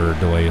whatever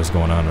delay is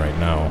going on right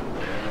now.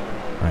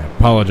 I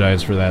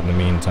apologize for that in the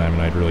meantime,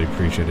 and I'd really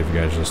appreciate if you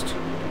guys just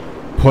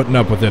putting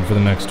up with it for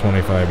the next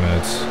 25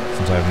 minutes,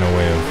 since I have no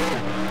way of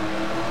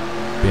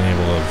being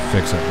able to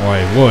fix it. Well,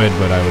 I would,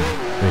 but I would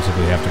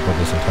basically have to put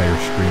this entire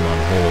stream on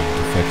hold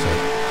to fix it.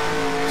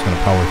 It's going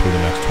to power through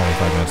the next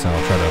 25 minutes, and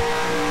I'll try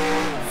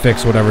to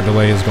fix whatever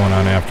delay is going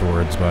on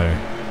afterwards by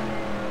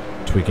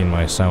tweaking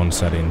my sound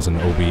settings in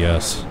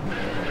OBS.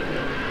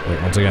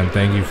 But once again,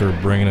 thank you for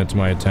bringing it to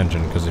my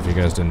attention, because if you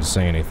guys didn't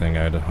say anything,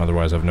 I'd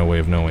otherwise have no way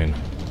of knowing.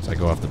 As I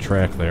go off the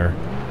track there.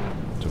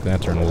 Took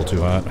that turn a little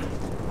too hot.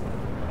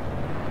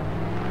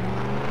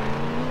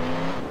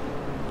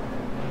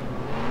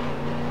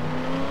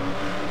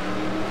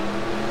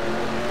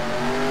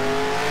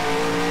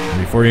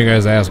 And before you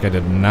guys ask, I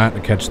did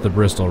not catch the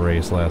Bristol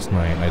race last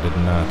night. I did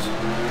not.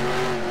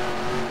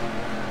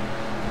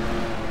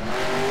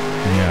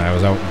 Yeah, I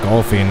was out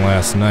golfing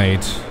last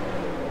night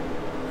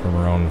from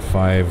around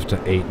 5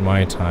 to 8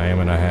 my time,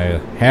 and I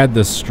had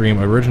this stream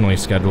originally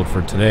scheduled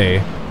for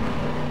today.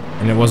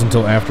 And it wasn't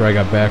until after I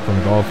got back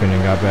from golfing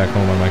and got back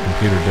home on my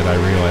computer did I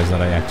realize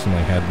that I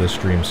accidentally had this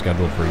stream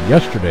scheduled for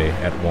yesterday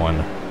at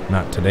 1,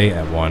 not today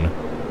at 1.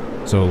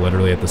 So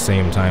literally at the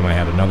same time I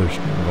had another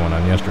stream going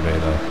on yesterday,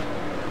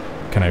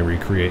 can I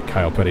recreate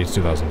Kyle Petty's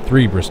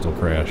 2003 Bristol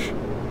crash.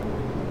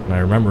 And I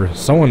remember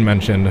someone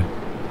mentioned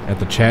at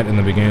the chat in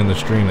the beginning of the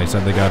stream, they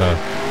said they got a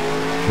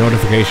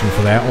notification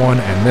for that one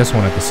and this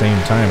one at the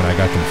same time, and I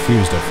got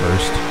confused at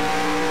first.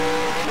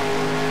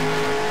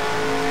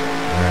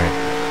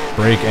 Alright.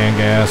 Brake and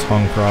gas,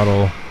 hung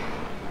throttle.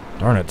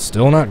 Darn it,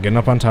 still not getting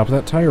up on top of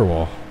that tire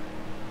wall.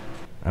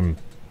 I'm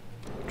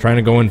trying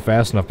to go in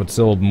fast enough, but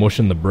still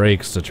mushing the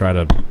brakes to try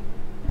to...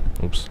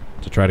 Oops.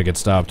 To try to get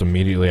stopped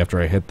immediately after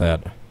I hit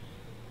that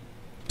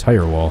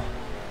tire wall.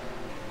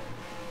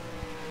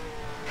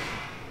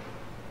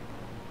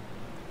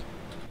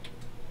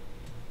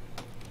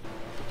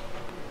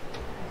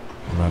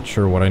 I'm not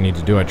sure what I need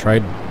to do. I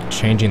tried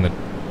changing the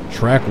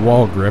track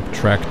wall grip,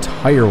 track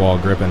tire wall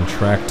grip, and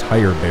track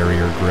tire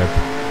barrier grip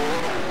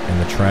in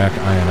the track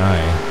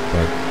I&I,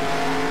 but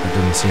it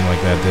didn't seem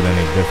like that did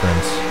any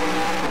difference.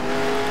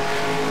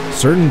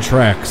 Certain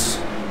tracks,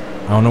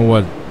 I don't know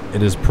what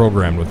it is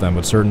programmed with them,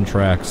 but certain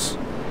tracks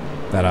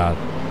that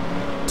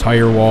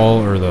tire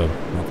wall, or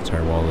not the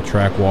tire wall, the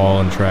track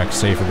wall and track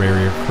safer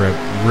barrier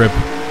grip,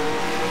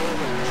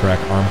 track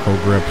Armco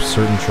grip,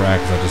 certain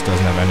tracks that just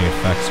doesn't have any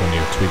effects when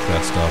you tweak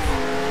that stuff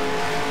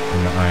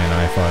in the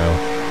I&I file.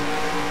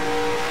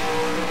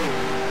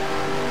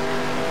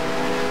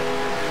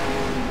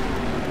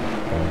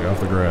 Gotta get off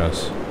the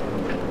grass.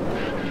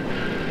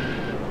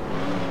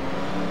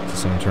 It's the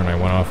same turn I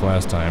went off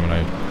last time, and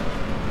I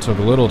took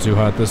a little too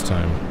hot this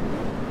time.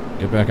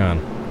 Get back on.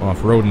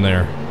 Off-roading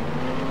there.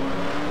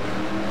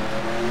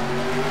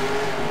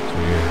 So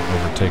we're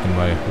overtaken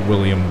by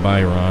William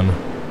Byron.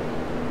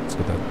 Let's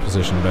get that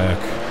position back.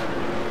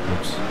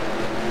 Oops.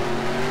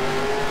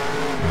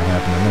 Not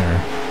happening there.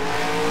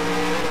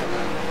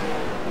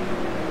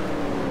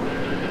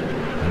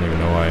 I don't even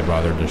know why I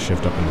bothered to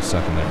shift up into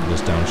second there.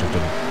 Just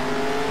downshifted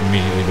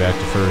immediately back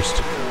to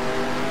first.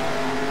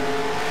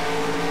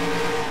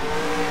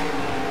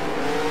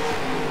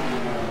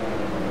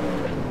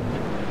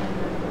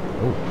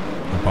 Oh,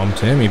 I bumped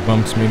him, he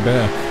bumps me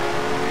back.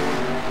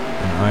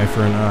 An eye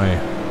for an eye.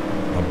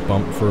 A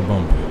bump for a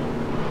bump.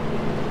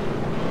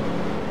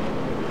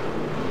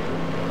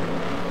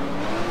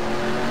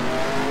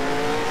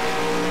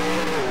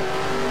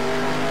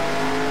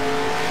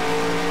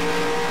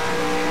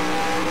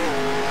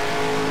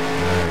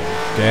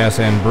 Gas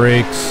and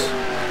brakes,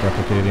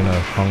 replicating a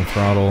hung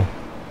throttle.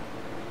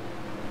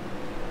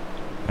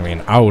 I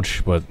mean,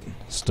 ouch, but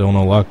still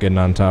no luck getting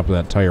on top of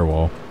that tire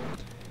wall.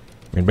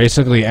 I mean,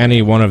 basically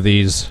any one of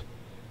these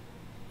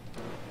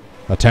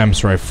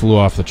attempts where I flew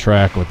off the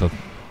track with the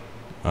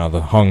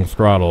hung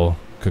throttle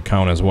could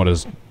count as what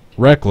his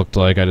wreck looked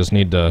like. I just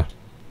need to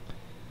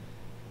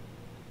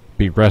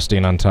be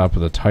resting on top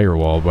of the tire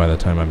wall by the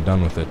time I'm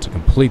done with it to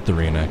complete the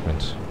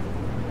reenactment.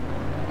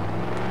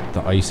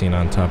 The icing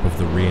on top of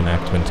the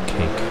reenactment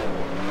cake.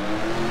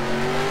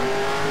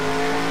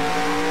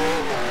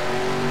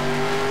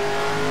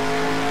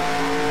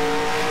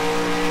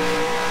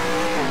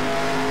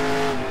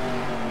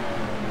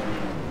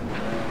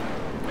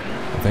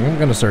 I think I'm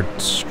gonna start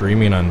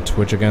streaming on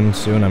Twitch again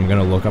soon. I'm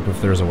gonna look up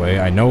if there's a way.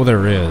 I know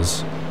there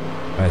is.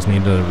 I just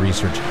need to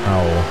research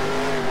how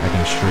I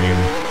can stream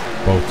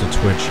both to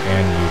Twitch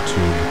and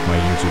YouTube, my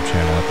YouTube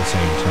channel at the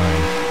same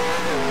time.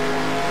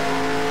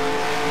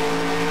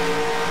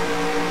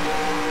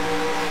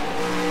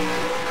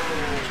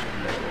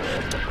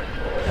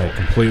 I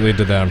completely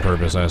did that on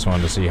purpose. I just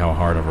wanted to see how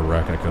hard of a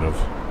wreck I could have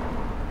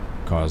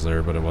caused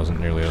there, but it wasn't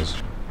nearly as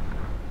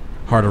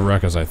hard a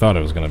wreck as I thought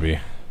it was going to be.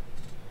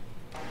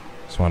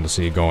 Just wanted to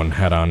see going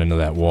head-on into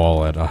that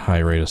wall at a high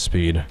rate of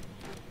speed,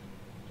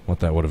 what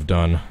that would have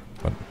done,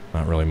 but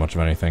not really much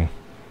of anything.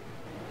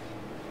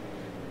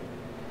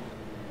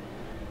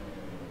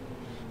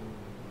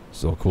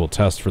 Still a cool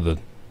test for the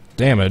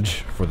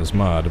damage for this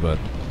mod, but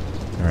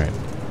alright.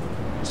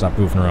 Stop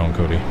goofing around,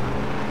 Cody.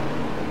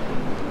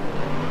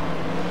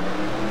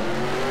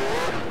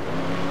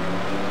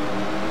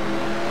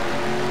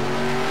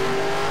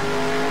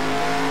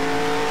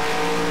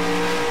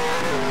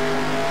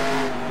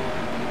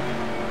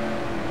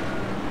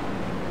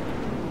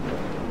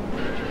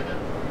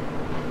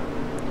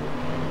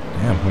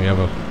 We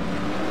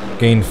have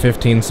gained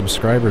 15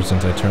 subscribers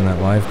since I turned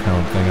that live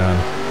count thing on.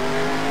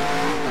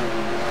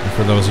 And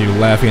for those of you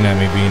laughing at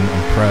me being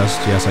impressed,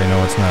 yes, I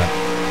know it's not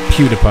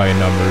PewDiePie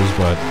numbers,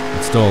 but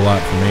it's still a lot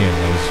for me, and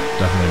it was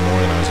definitely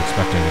more than I was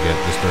expecting to get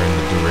just during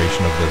the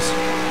duration of this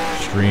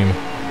stream.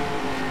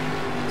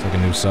 It's like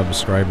a new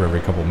subscriber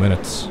every couple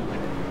minutes.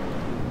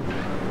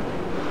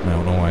 I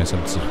don't know why I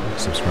said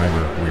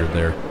subscriber weird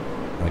there.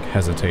 I like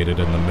hesitated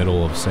in the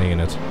middle of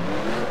saying it.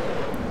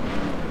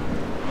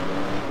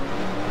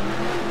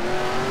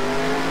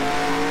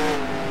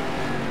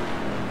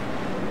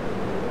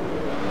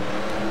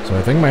 So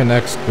I think my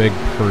next big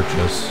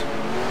purchase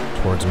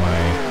towards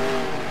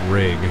my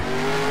rig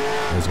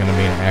is going to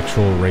be an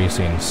actual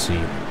racing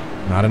seat.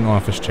 Not an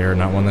office chair,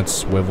 not one that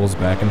swivels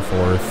back and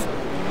forth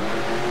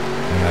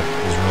and that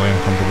is really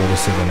uncomfortable to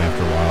sit in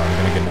after a while. I'm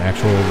going to get an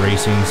actual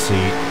racing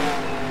seat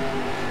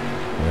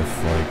with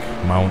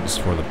like mounts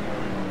for the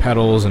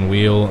pedals and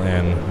wheel,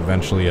 and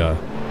eventually a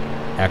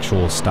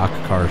actual stock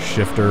car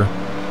shifter,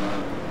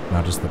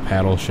 not just the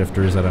paddle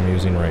shifters that I'm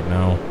using right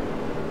now.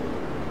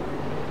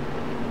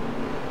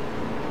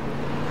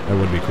 That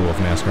would be cool if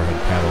NASCAR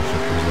had paddle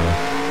shifters, though.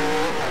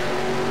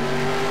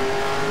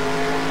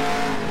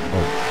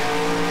 Oh.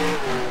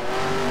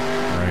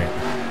 Alright.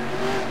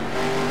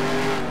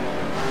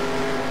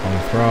 On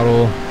the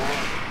throttle.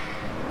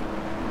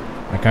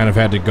 I kind of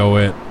had to go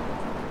at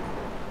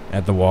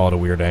the wall at a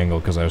weird angle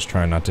because I was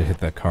trying not to hit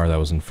that car that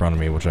was in front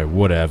of me, which I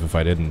would have if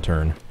I didn't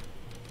turn.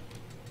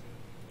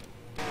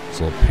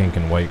 This little pink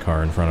and white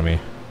car in front of me.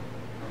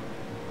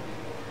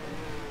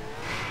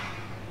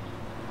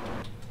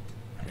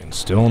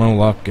 Still no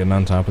luck getting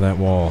on top of that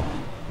wall.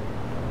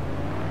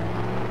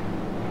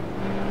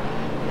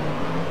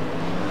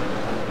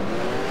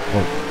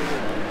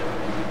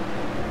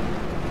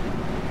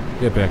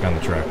 Get back on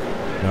the track.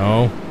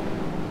 No.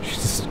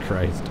 Jesus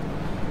Christ.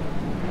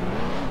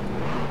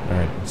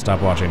 Alright,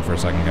 stop watching for a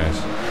second, guys.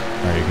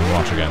 Alright, you can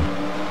watch again.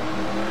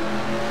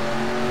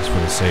 Just for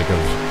the sake of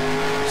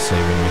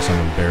saving me some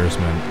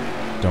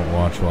embarrassment. Don't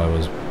watch while I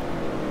was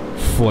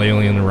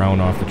flailing around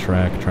off the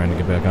track, trying to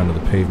get back onto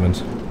the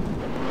pavement.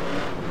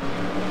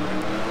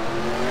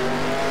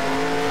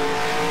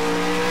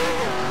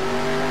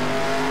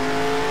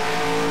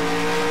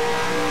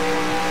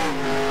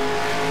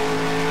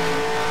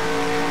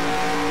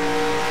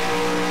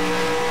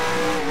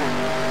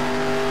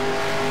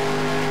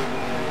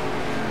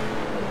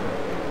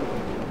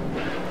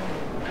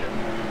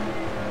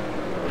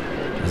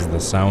 Is the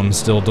sound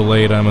still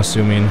delayed, I'm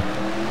assuming?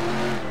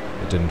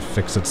 It didn't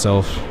fix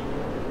itself.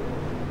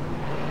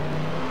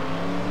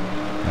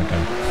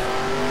 Okay.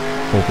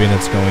 Hoping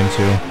it's going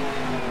to.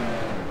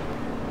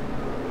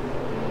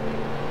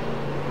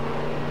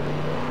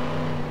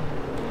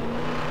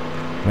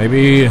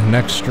 Maybe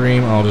next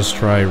stream I'll just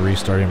try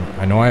restarting.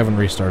 I know I haven't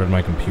restarted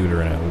my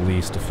computer in at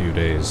least a few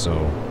days, so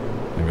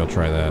maybe I'll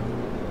try that.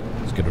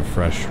 Let's get a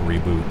fresh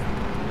reboot.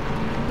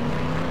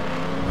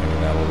 Maybe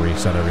that'll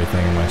reset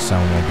everything and my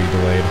sound won't be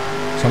delayed.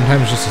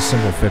 Sometimes just a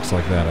simple fix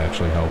like that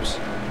actually helps.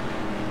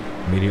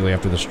 Immediately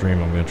after the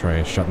stream, I'm going to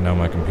try shutting down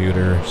my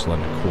computer, just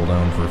letting it cool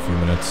down for a few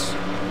minutes.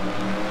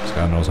 Because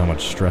God knows how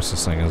much stress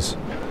this thing is.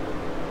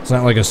 It's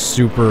not like a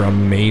super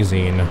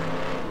amazing,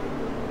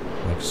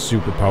 like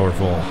super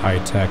powerful,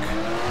 high-tech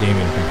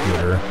gaming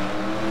computer.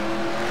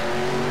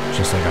 It's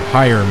just like a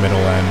higher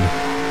middle-end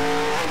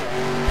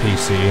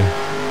PC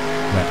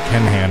that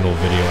can handle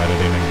video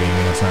editing and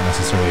gaming. It's not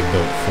necessarily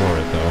built for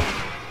it, though.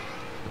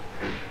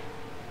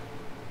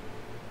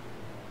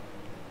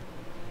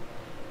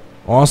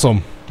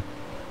 Awesome.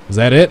 Is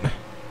that it?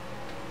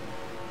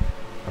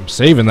 I'm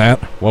saving that.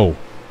 Whoa.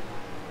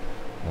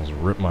 I almost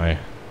ripped my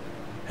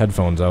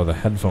headphones out of the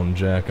headphone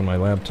jack in my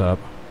laptop.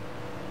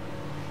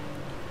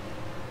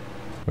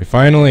 We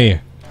finally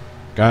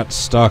got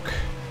stuck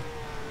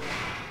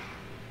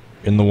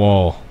in the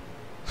wall.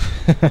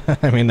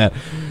 I mean, that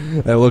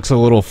looks a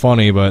little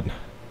funny, but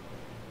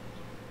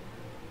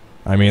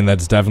I mean,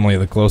 that's definitely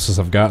the closest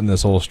I've gotten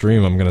this whole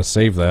stream. I'm gonna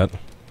save that.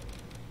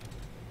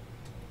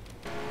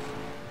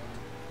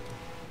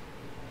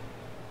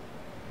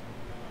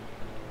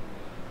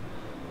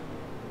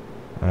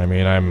 I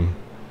mean, I'm,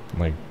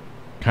 like,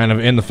 kind of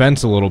in the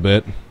fence a little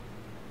bit.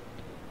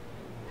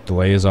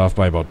 Delay is off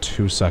by about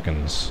 2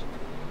 seconds.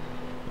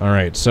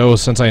 Alright, so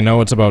since I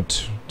know it's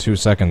about 2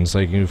 seconds,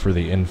 thank you for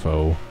the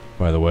info,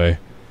 by the way.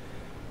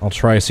 I'll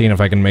try seeing if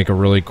I can make a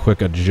really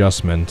quick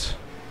adjustment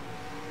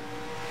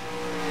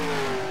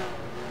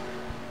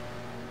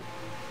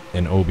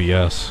in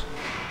OBS.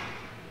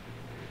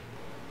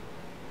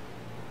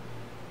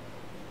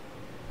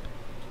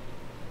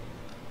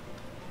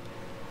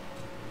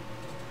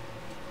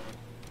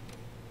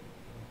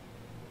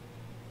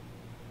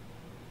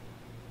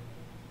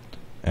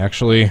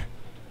 Actually, I'm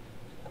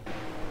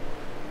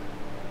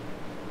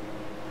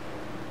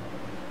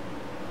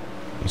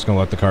just gonna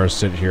let the car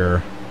sit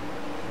here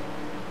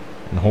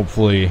and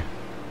hopefully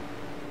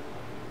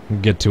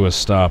get to a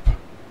stop.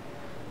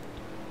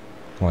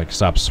 Like,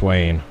 stop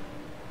swaying.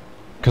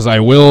 Because I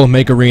will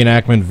make a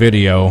reenactment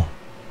video.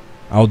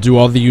 I'll do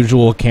all the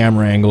usual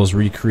camera angles,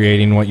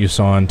 recreating what you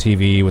saw on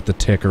TV with the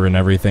ticker and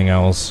everything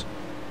else.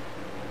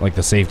 Like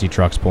the safety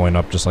trucks pulling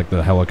up, just like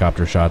the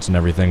helicopter shots and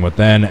everything. But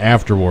then,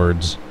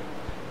 afterwards,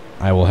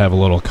 I will have a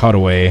little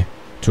cutaway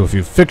to a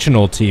few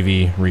fictional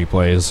TV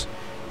replays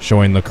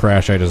showing the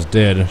crash I just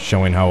did,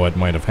 showing how it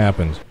might have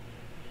happened.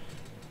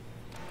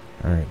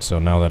 Alright, so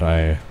now that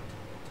I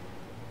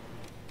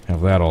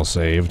have that all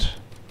saved,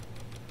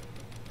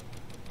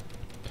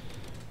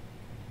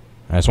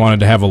 I just wanted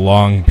to have a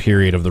long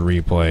period of the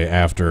replay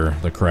after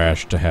the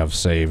crash to have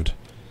saved.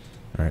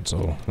 Alright,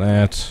 so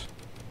that.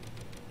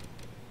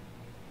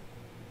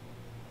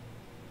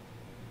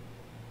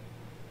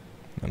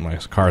 And my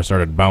car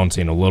started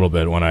bouncing a little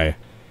bit when I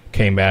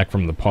came back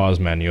from the pause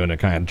menu, and it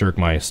kind of jerked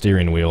my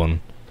steering wheel and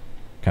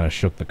kind of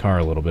shook the car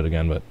a little bit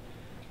again. But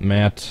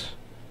Matt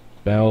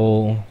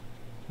Bell,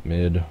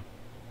 Mid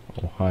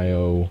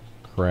Ohio,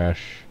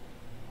 crash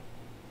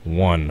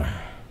 1.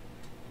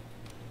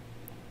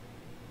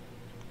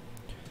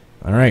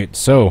 Alright,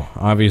 so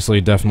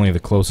obviously definitely the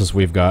closest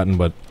we've gotten,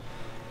 but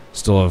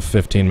still have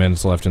 15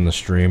 minutes left in the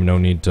stream. No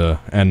need to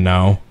end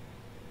now.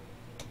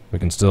 We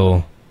can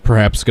still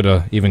perhaps get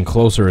a even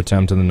closer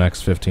attempt in the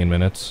next 15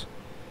 minutes.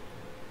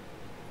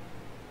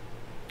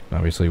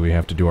 Obviously, we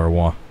have to do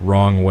our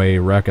wrong way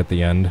wreck at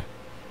the end.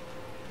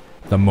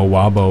 The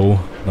Moabo,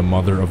 the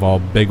mother of all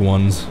big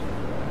ones,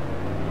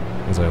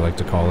 as I like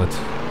to call it.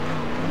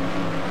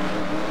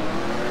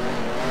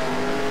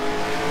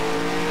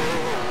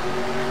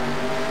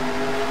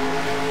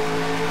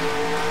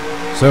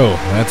 So,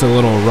 that's a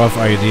little rough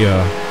idea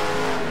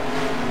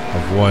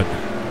of what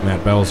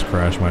Matt Bell's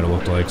crash might have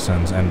looked like,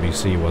 since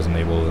NBC wasn't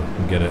able to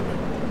get it.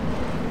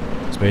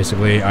 It's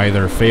basically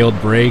either failed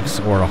brakes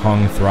or a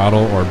hung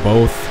throttle or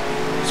both.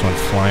 Just went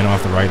flying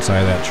off the right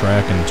side of that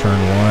track in turn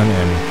 1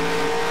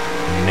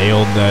 and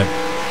nailed that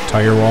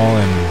tire wall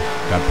and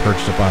got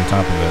perched up on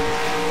top of it.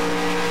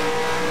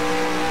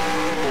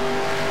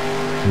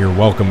 You're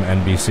welcome,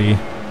 NBC.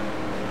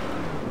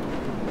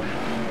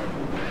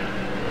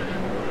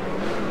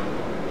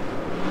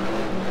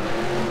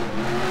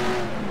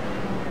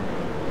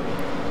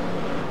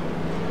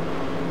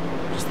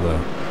 Just the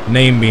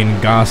name being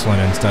Gosselin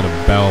instead of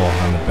Bell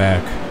on the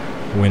back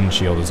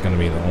windshield is going to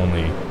be the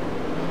only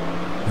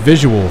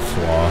visual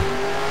flaw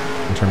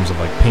in terms of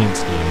like paint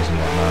schemes and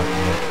whatnot.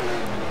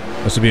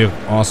 But this would be an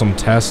awesome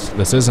test.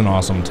 This is an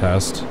awesome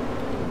test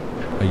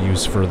I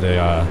use for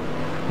the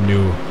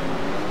new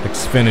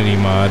Xfinity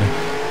mod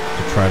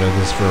to try to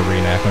this for a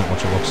reenactment,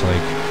 which it looks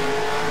like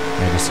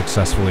maybe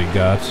successfully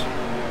got.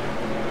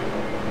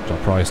 Which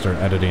I'll probably start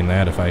editing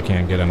that if I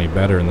can't get any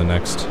better in the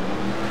next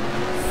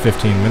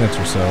 15 minutes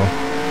or so.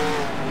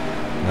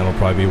 That'll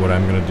probably be what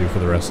I'm going to do for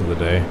the rest of the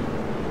day.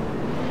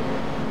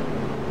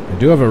 I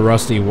do have a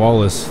Rusty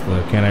Wallace,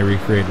 the Can I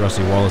Recreate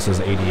Rusty Wallace's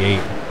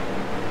 88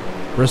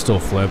 Bristol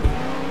flip.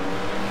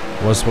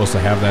 Was supposed to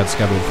have that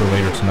scheduled for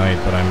later tonight,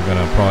 but I'm going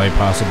to probably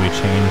possibly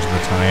change the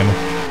time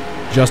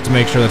just to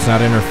make sure that's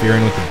not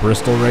interfering with the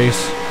Bristol race.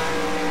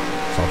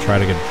 So I'll try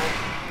to get...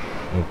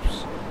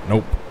 Oops.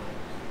 Nope.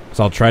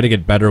 So I'll try to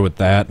get better with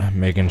that,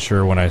 making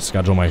sure when I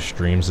schedule my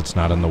streams it's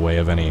not in the way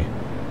of any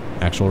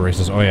actual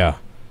races. Oh yeah.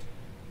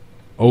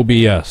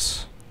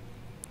 OBS.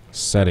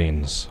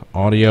 Settings.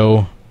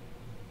 Audio.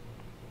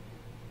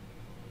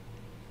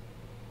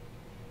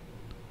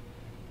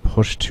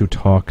 Push to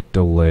talk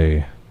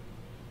delay.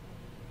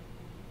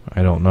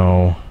 I don't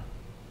know.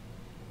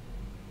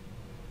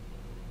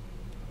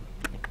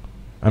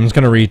 I'm just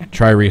gonna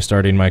try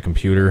restarting my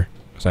computer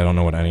because I don't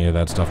know what any of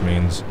that stuff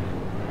means.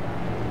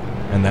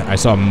 And then I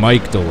saw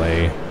mic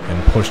delay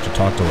and push to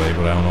talk delay,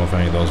 but I don't know if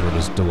any of those were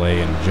just delay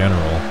in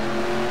general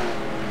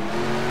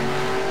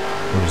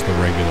or just the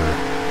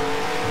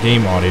regular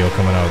game audio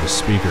coming out of the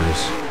speakers.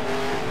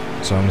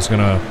 So I'm just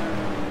gonna,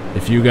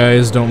 if you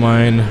guys don't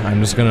mind,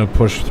 I'm just gonna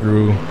push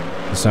through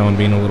the sound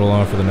being a little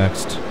off for the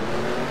next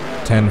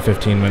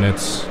 10-15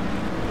 minutes.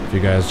 If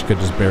you guys could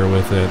just bear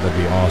with it, that'd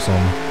be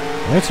awesome.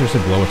 Did I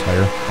seriously blow a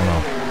tire? Oh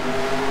no.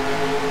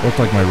 Looked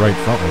like my right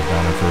front was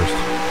down at first.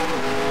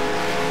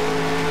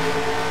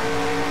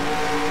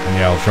 And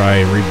yeah, I'll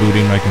try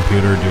rebooting my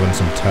computer, doing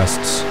some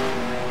tests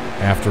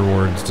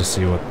afterwards to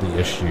see what the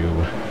issue,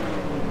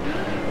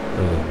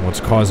 or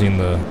what's causing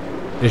the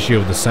issue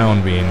of the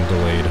sound being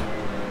delayed.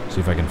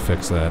 See if I can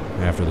fix that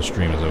after the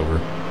stream is over.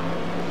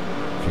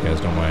 If you guys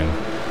don't mind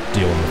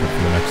dealing with it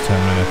for the next 10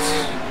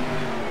 minutes.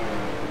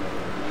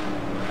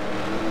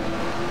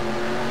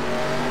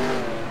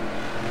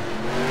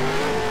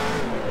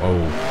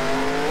 Oh.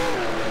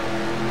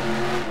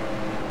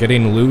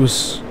 Getting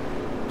loose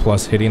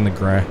plus hitting the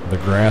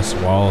grass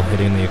while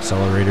hitting the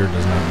accelerator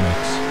does not mix.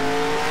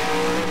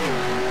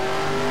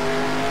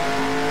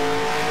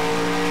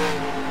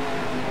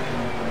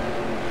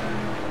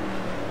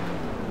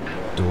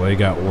 Delay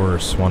got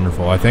worse.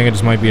 Wonderful. I think it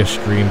just might be a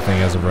stream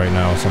thing as of right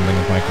now. Something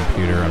with my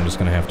computer. I'm just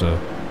going to have to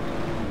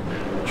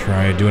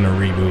try doing a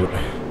reboot.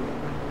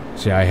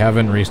 See, I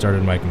haven't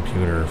restarted my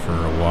computer for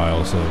a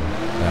while, so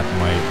that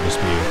might just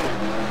be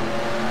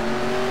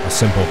a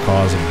simple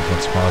cause of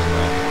what's causing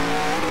that.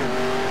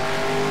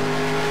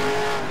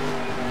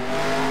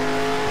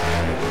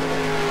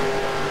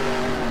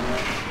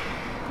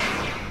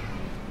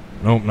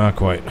 Alright. Nope, not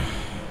quite.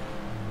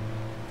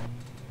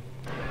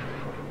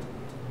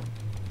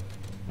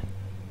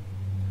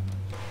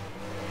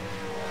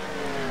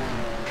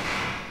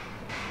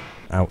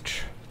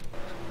 Ouch.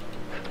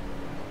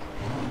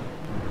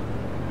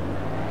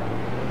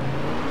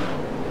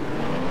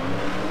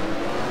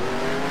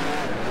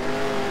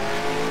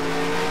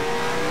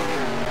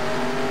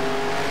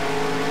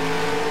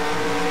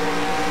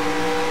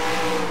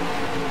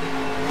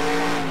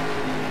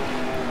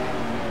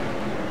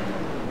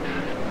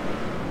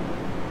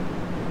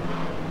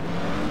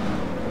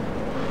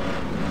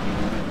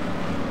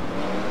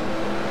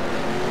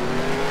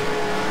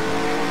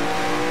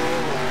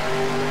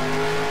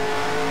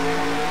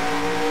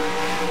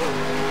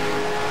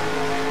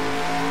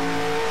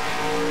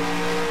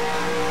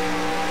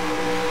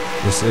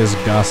 This is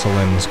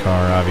Gosselin's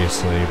car,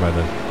 obviously, by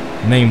the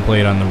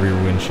nameplate on the rear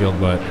windshield,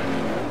 but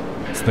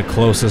it's the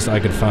closest I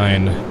could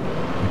find.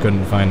 I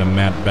couldn't find a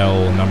Matt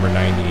Bell number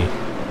 90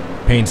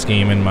 paint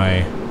scheme in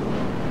my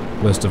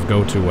list of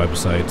go-to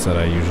websites that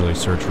I usually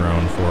search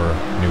around for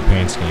new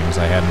paint schemes.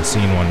 I hadn't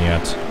seen one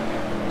yet,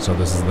 so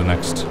this is the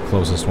next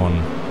closest one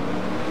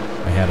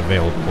I had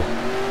available.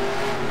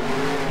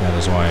 That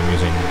is why I'm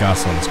using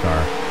Gosselin's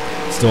car.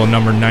 Still a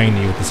number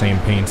 90 with the same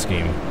paint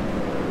scheme,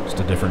 just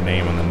a different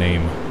name on the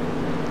name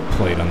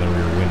plate on the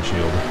rear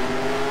windshield.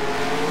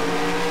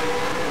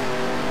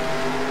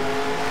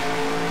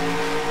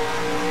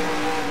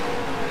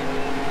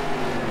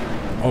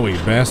 Oh, you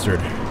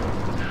bastard.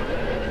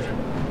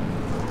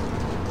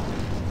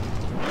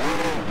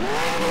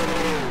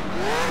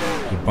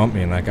 He bumped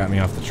me and that got me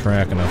off the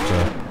track enough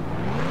to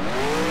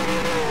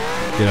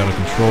get out of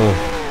control.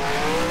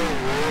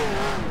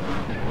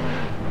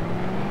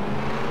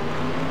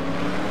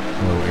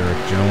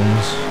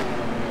 Jones.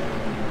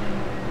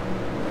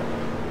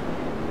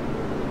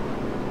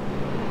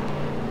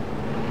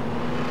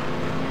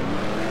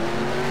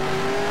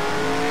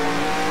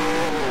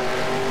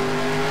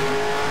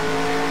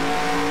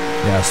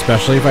 Yeah,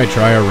 especially if I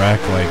try a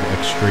wreck like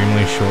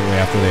extremely shortly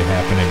after they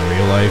happen in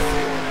real life.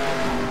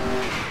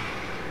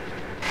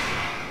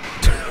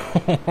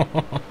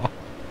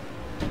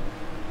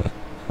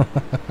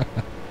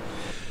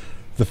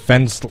 The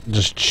fence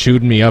just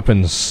chewed me up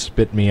and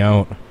spit me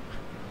out.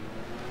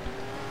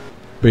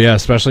 But yeah,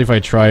 especially if I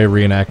try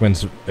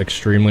reenactments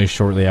extremely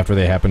shortly after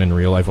they happen in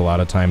real life, a lot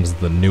of times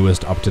the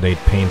newest up-to-date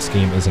paint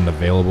scheme isn't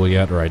available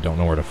yet, or I don't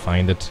know where to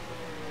find it.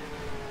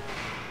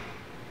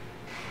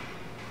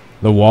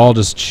 The wall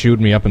just chewed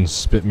me up and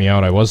spit me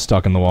out. I was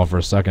stuck in the wall for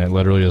a second. It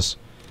literally just...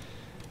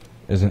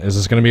 Is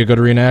this going to be a good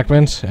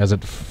reenactment? As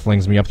it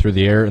flings me up through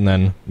the air, and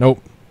then... Nope.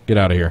 Get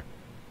out of here.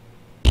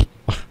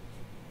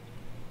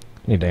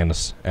 I need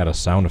to add a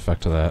sound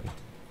effect to that.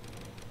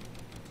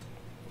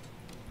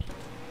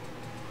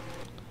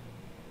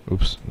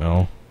 Oops,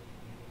 no.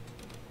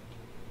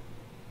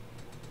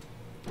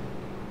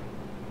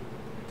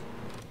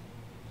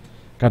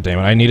 God damn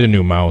it, I need a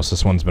new mouse.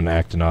 This one's been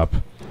acting up.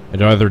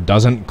 It either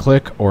doesn't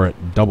click or it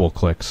double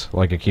clicks,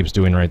 like it keeps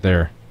doing right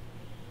there.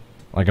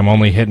 Like I'm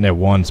only hitting it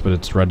once, but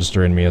it's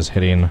registering me as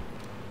hitting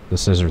the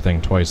scissor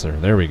thing twice there.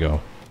 There we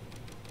go.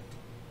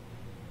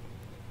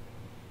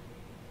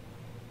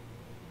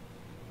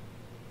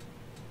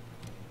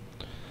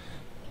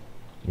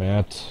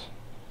 Matt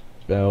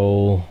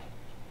Bell,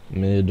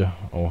 Mid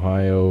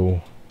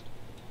Ohio,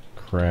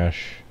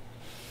 Crash,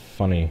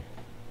 Funny.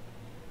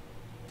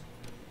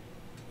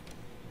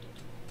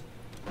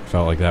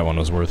 Felt like that one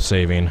was worth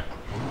saving.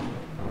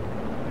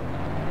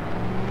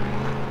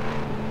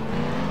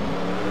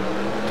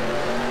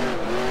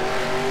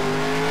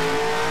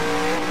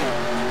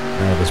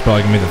 Alright, this is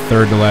probably gonna be the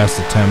third to last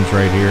attempt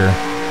right here.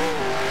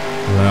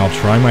 And then I'll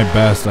try my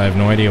best. I have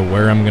no idea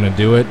where I'm gonna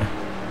do it.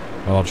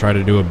 Well, I'll try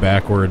to do a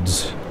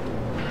backwards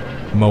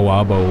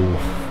Moabo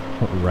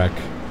wreck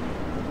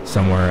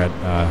somewhere at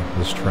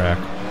this track.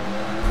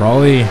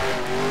 Probably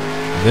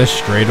this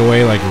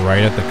straightaway, like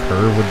right at the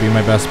curve, would be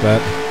my best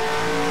bet.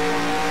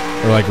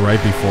 Or like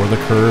right before the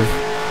curve.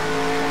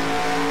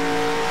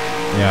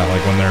 Yeah,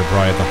 like when they're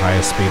probably at the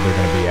highest speed they're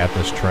going to be at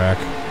this track.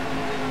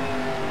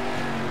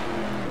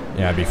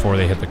 Yeah, before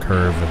they hit the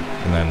curve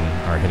and then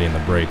are hitting the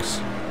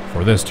brakes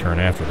for this turn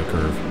after the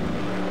curve.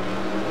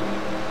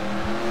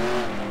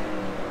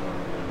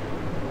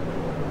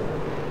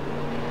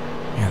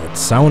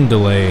 Sound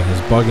delay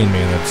is bugging me.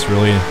 That's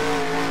really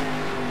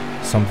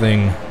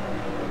something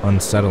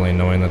unsettling,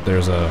 knowing that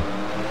there's a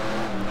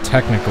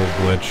technical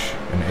glitch,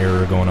 an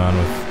error going on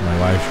with my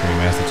live stream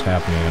as it's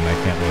happening, and I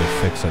can't really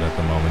fix it at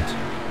the moment.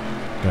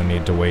 Gonna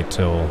need to wait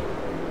till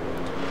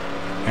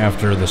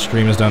after the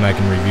stream is done. I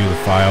can review the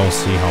files,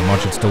 see how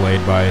much it's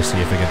delayed by, see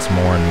if it gets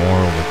more and more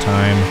over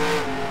time,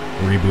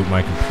 reboot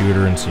my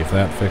computer and see if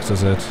that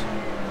fixes it.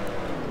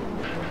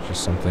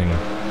 Just something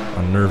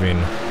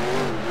unnerving.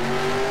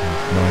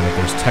 Knowing that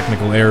there's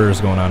technical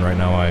errors going on right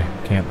now I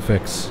can't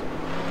fix.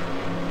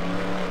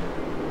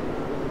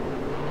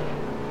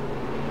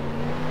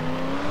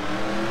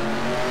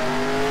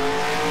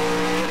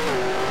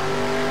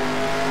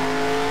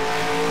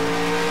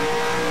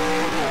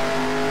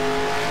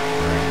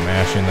 Alright,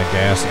 mashing the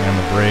gas and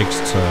the brakes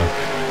to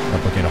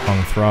replicate a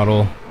hung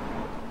throttle.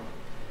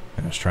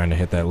 I was trying to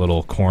hit that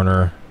little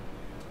corner,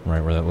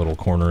 right where that little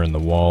corner in the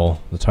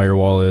wall, the tire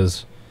wall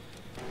is.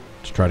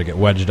 To try to get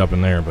wedged up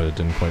in there, but it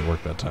didn't quite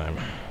work that time.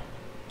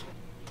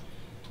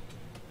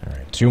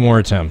 Alright, 2 more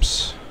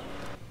attempts.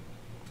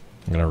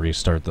 I'm gonna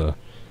restart the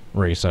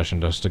race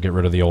session just to get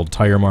rid of the old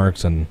tire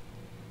marks and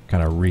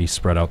kind of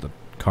re-spread out the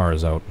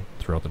cars out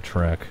throughout the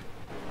track.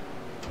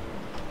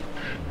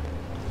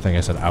 I think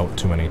I said out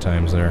too many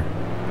times there.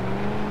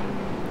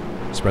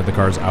 Spread the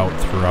cars out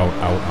throughout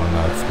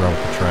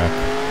the track.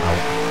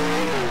 Out.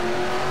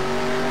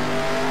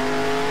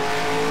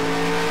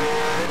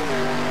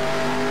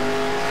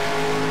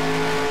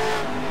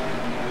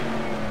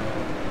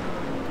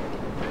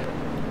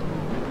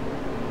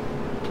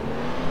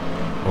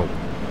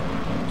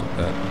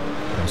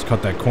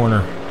 Cut that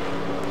corner.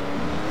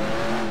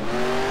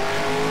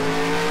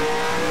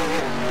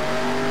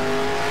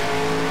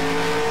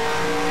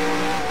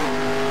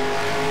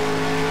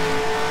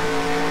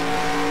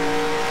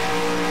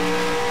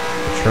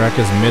 The track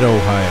is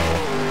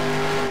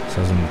Mid-Ohio. It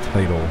says in the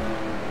title.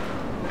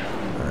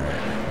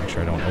 Alright, make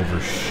sure I don't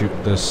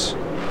overshoot this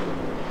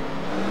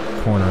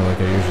corner like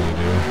I usually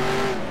do.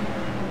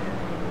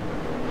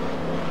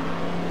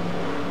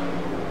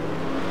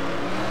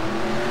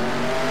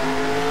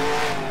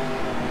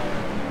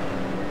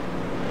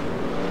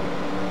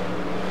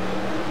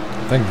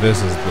 I think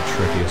this is the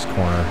trickiest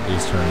corner,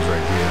 these turns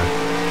right here.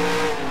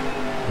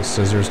 The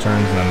scissors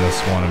turns and then this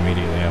one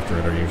immediately after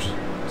it are usually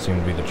seem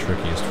to be the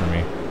trickiest for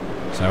me.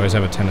 So I always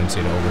have a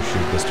tendency to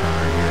overshoot this turn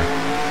right here.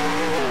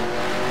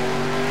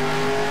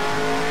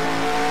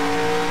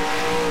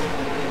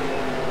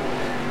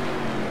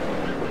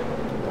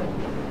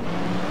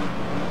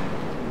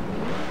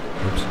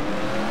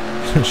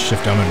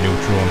 Shift down to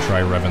neutral and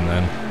try revving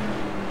then.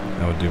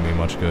 That would do me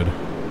much good.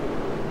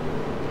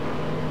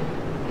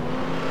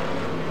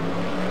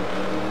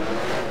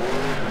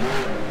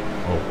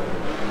 Oh.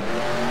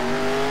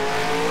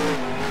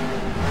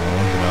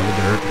 Oh, get out of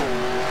the dirt.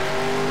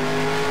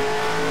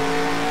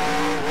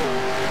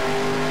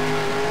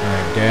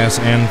 Alright, gas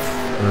and,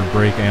 or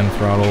brake and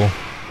throttle.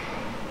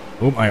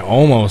 Oop, I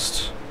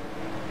almost,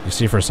 you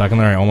see for a second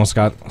there, I almost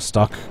got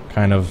stuck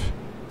kind of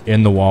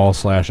in the wall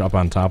 / up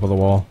on top of the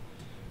wall.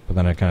 But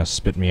then it kind of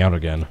spit me out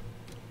again.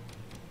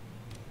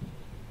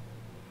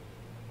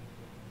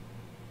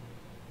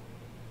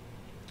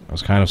 I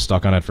was kind of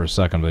stuck on it for a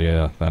second, but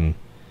yeah, then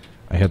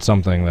I hit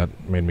something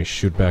that made me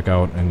shoot back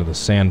out into the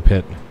sand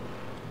pit.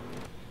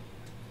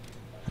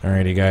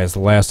 Alrighty guys, the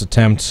last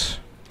attempt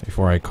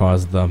before I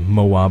cause the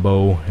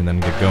Moabo and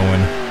then get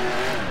going.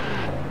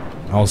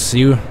 I'll see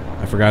you.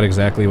 I forgot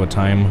exactly what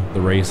time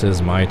the race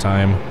is, my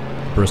time.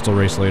 Bristol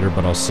race later,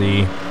 but I'll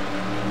see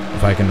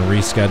if I can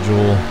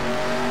reschedule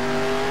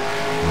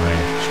my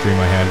stream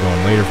I had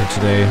going later for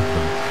today.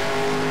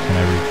 Can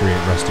I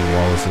recreate Rusty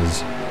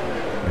Wallace's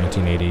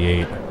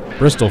 1988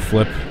 Bristol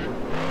flip?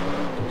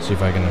 See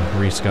if I can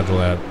reschedule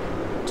that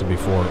to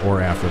before or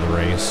after the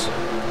race. If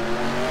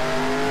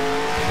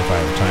I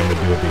have time to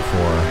do it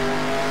before.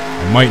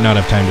 I might not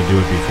have time to do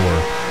it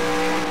before.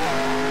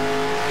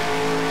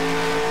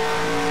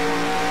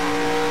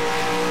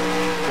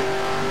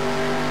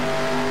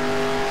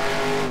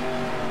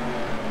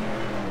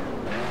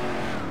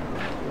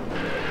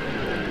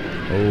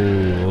 Oh,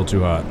 a little too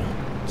hot.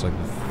 It's like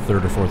the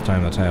third or fourth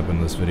time that's happened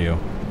in this video,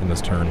 in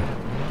this turn.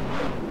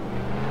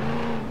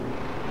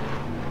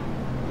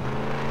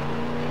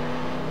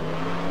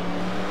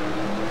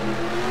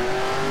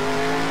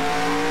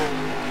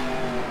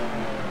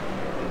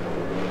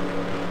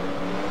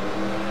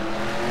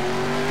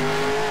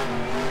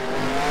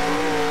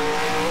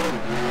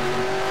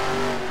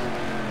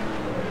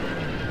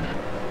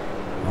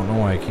 I don't know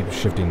why I keep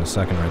shifting to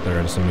second right there.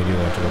 I just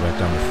immediately have to go back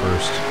down to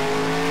first.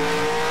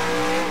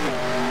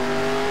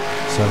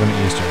 7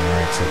 Eastern,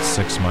 alright, so that's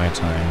 6 my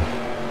time.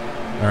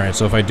 Alright,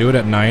 so if I do it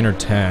at 9 or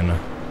 10,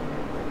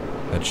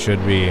 that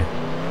should be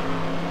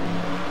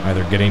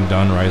either getting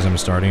done right as I'm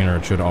starting, or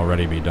it should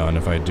already be done.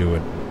 If I do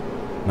it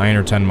 9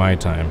 or 10 my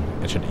time,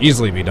 it should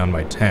easily be done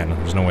by 10.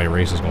 There's no way a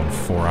race is going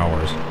 4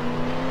 hours,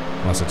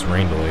 unless it's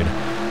rain delayed.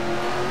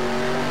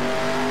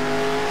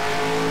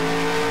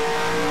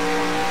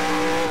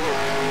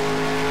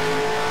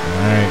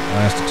 Alright,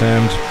 last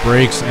attempt,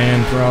 brakes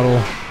and throttle.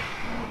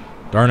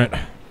 Darn it.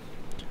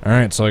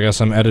 Alright, so I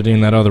guess I'm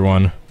editing that other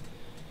one.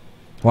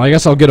 Well, I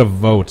guess I'll get a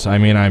vote. I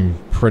mean, I'm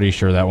pretty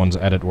sure that one's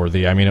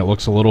edit-worthy. I mean, it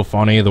looks a little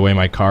funny, the way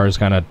my car is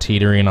kind of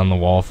teetering on the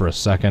wall for a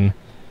second.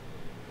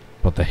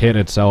 But the hit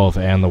itself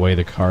and the way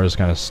the car is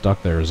kind of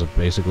stuck there is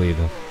basically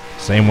the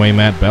same way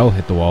Matt Bell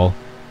hit the wall.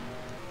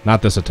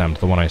 Not this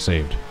attempt, the one I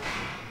saved.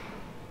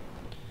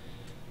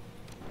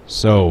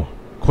 So,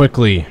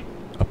 quickly,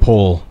 a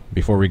poll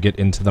before we get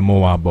into the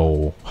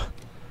Moabo.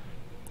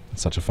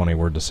 It's such a funny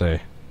word to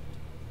say.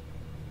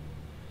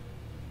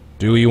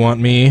 Do you want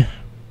me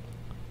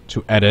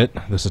to edit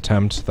this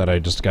attempt that I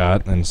just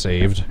got and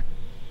saved?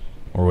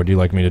 Or would you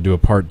like me to do a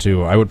part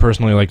 2? I would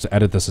personally like to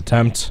edit this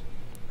attempt,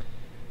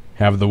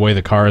 have the way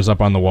the car is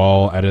up on the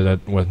wall,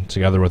 edit it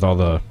together with all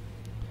the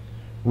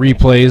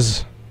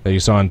replays that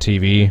you saw on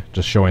TV,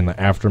 just showing the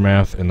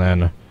aftermath, and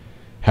then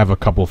have a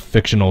couple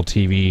fictional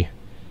TV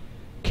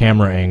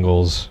camera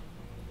angles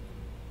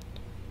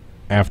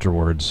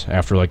afterwards,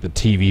 after like the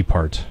TV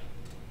part.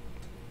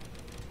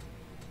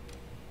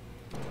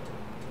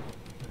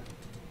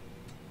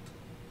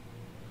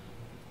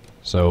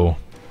 So,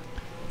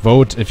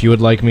 vote if you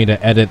would like me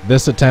to edit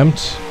this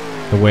attempt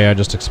the way I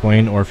just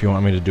explained, or if you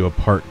want me to do a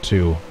part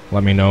 2.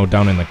 Let me know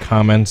down in the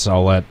comments.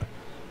 I'll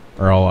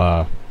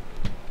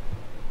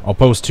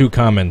post 2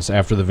 comments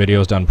after the video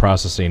is done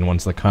processing,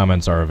 once the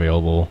comments are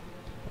available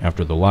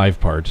after the live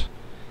part.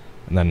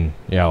 And then,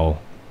 yeah,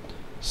 I'll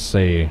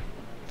say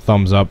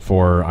thumbs up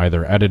for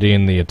either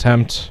editing the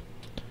attempt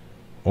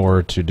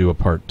or to do a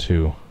part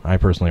 2. I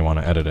personally want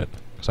to edit it,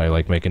 because I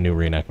like making new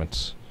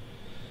reenactments.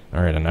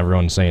 Alright, and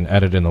everyone's saying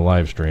edit in the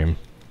live stream.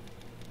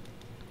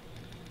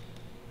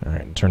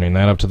 Alright, turning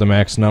that up to the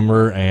max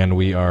number, and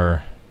we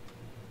are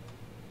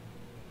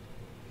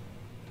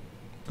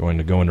going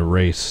to go into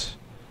race.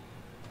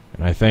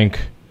 And I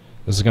think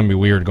this is going to be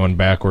weird going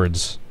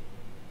backwards.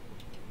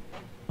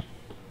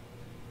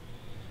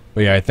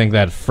 But yeah, I think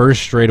that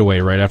first straightaway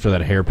right after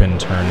that hairpin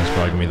turn is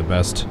probably going to be the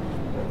best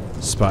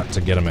spot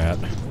to get him at.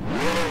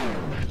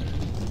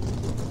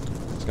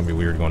 It's going to be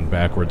weird going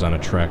backwards on a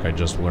track I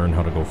just learned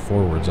how to go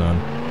forwards on.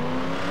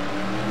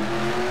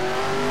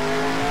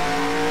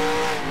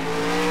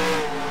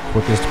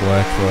 Quickest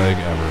black flag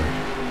ever.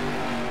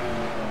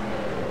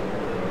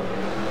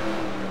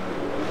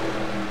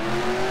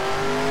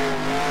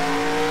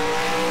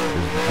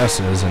 There's the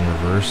S's in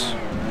reverse.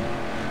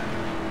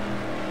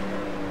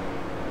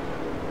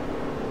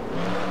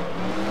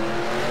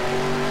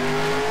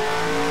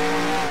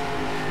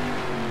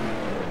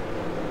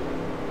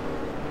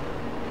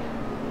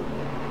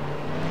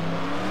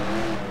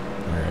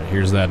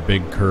 here's that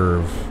big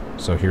curve.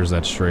 So here's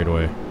that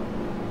straightaway.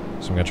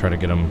 So I'm gonna try to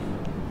get him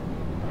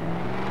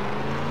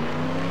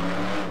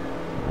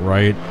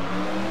right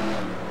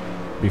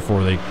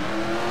before they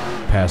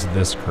pass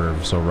this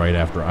curve, so right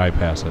after I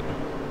pass it.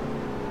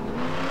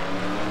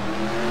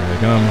 Here they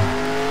come.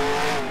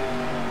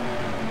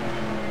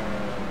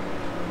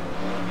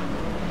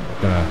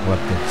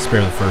 Gonna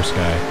spare the first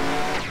guy.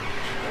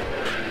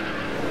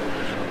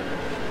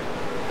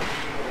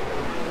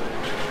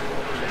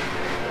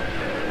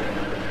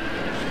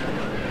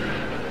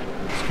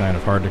 It's kind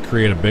of hard to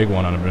create a big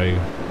one on a big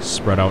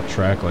spread out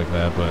track like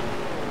that, but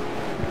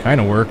it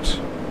kind of worked.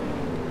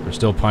 They're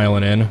still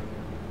piling in.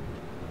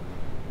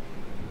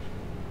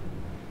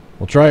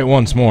 We'll try it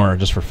once more,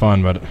 just for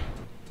fun, but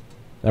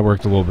that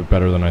worked a little bit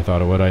better than I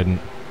thought it would. I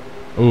didn't...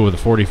 Ooh, the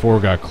 44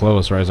 got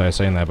close right as I was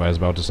saying that, but I was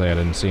about to say I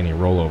didn't see any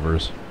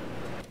rollovers.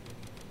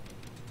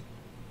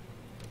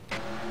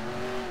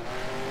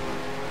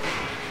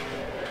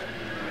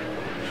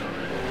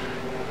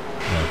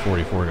 Yeah, the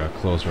 44 got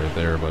close right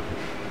there, but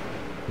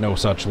no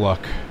such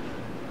luck.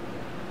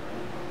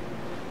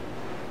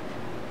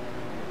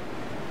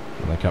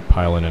 And they kept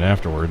piling in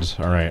afterwards.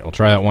 Alright, we'll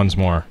try that once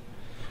more.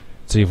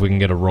 See if we can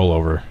get a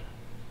rollover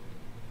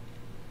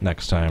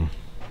next time.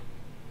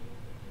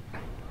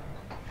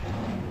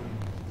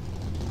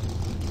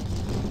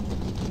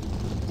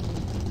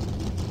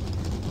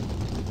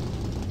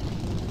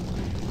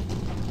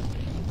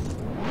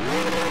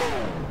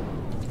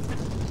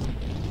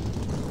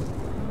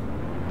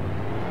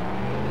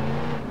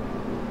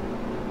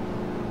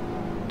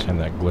 And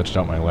that glitched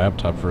out my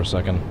laptop for a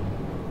second.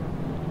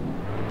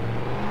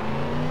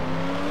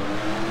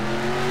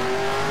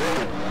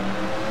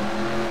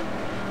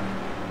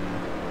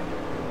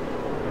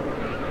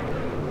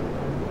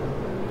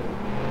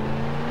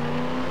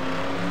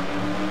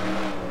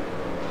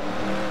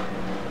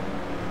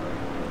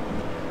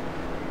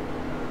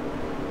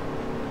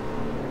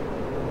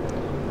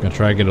 Gonna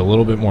try to get a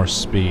little bit more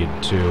speed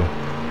too.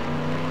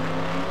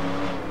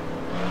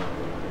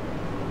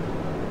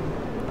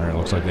 Alright,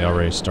 looks like they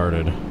already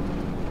started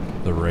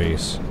the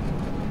race.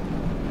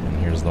 And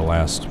here's the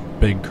last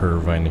big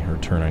curve or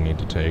turn I need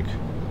to take.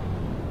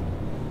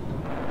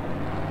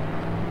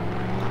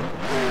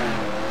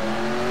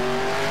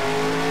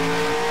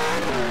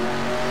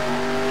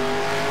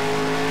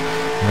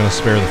 I'm gonna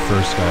spare the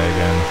first guy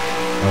again.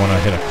 I want to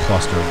hit a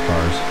cluster of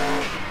cars.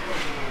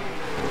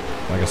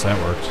 I guess that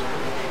worked.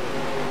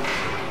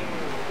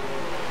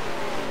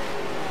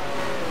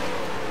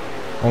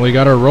 Only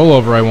got our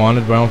rollover I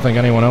wanted, but I don't think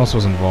anyone else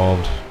was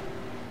involved.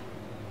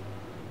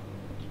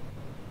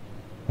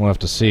 We'll have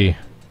to see.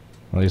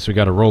 At least we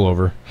got a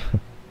rollover.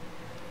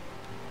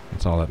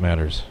 That's all that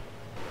matters.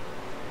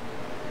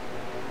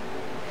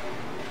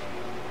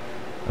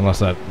 Unless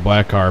that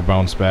black car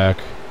bounced back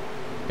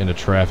into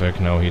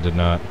traffic. No, he did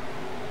not.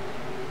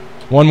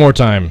 One more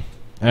time.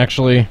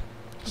 Actually,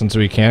 since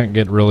we can't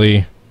get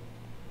really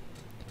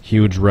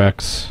huge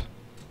wrecks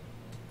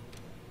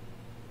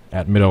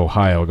at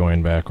Mid-Ohio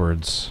going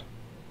backwards,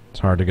 it's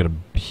hard to get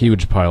a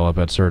huge pileup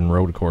at certain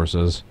road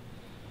courses.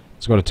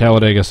 Let's go to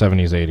Talladega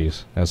 70s,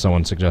 80s, as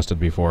someone suggested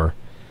before,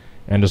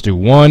 and just do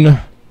one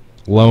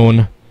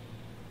lone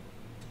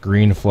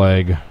green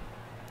flag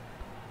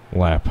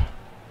lap.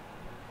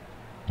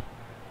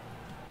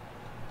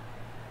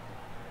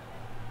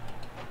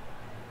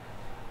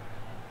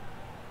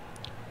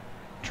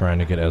 Trying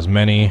to get as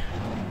many,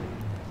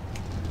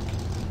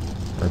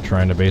 or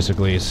trying to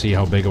basically see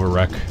how big of a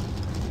wreck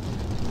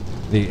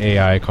the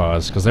AI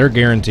caused, because they're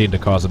guaranteed to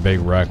cause a big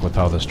wreck with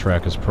how this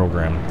track is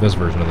programmed, this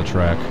version of the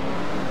track.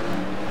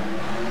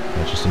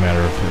 It's just a matter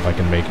of if I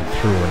can make it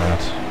through or not.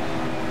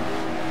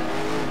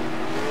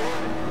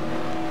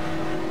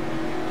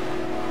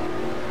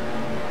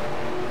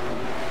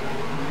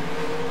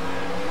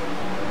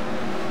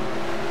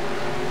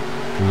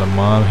 Le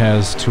Mans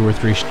has 2 or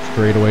 3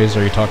 straightaways.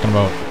 Are you talking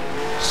about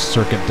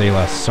Circuit de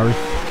la Sarthe?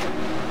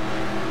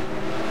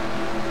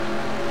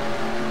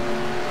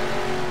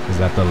 Is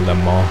that the Le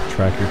Mans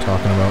track you're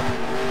talking about?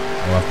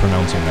 I love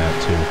pronouncing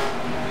that too.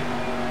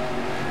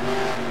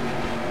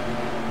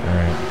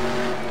 Alright.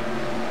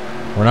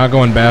 We're not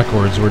going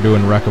backwards, we're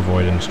doing wreck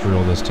avoidance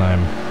drill this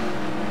time.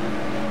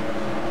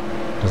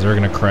 Because they're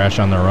going to crash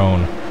on their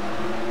own.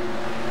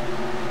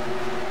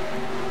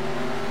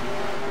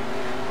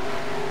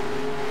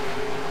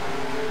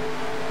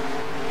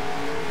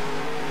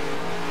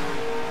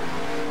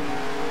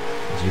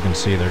 As you can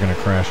see, they're going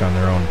to crash on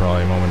their own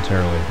probably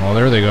momentarily. Well,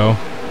 there they go.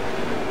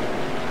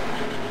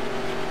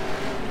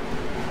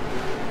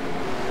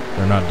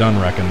 They're not done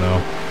wrecking,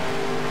 though.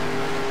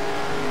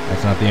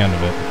 That's not the end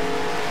of it.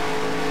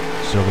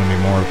 Still going to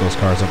be more of those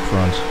cars up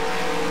front.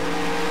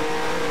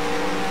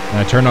 And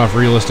I turned off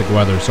realistic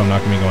weather, so I'm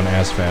not going to be going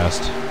as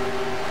fast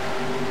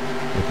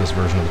with this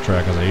version of the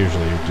track as I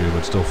usually do,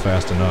 but still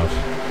fast enough.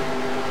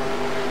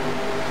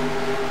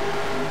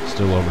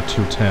 Still over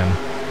 210.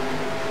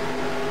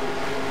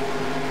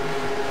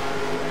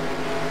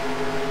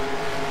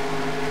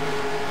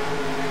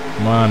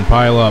 Come on,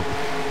 pile up.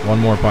 One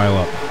more pile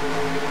up.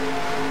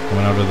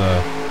 Coming out of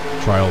the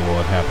trialable,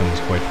 it happens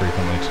quite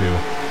frequently too.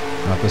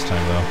 Not this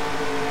time though.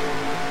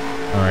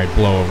 Alright,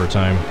 blow over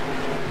time.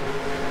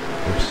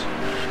 Oops.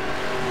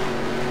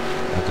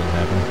 That didn't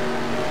happen.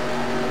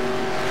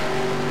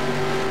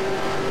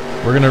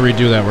 We're gonna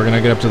redo that. We're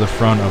gonna get up to the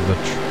front of the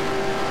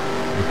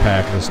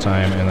pack this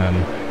time and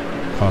then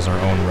cause our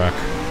own wreck.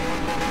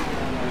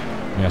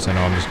 Yes, I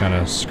know, I'm just kind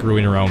of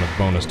screwing around with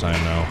bonus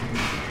time now.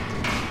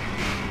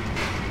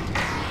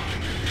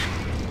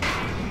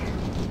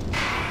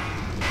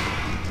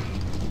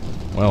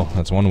 Well,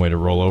 that's one way to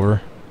roll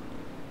over.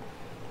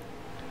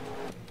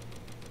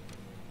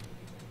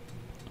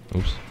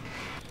 Oops.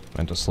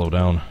 Meant to slow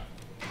down.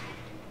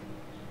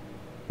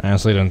 I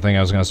honestly didn't think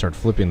I was going to start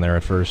flipping there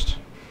at first.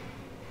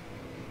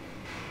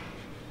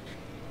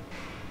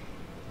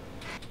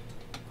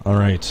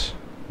 Alright.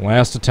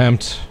 Last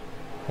attempt.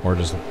 Or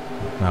just...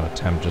 not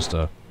attempt, just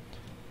a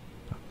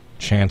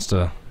chance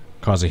to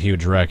cause a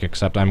huge wreck,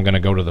 except I'm going to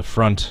go to the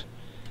front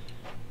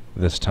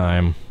this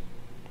time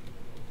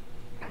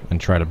and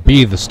try to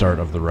be the start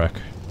of the wreck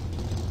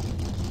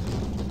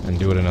and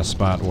do it in a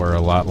spot where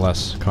a lot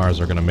less cars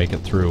are going to make it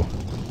through.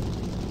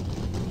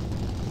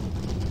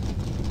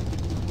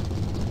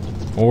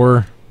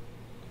 Or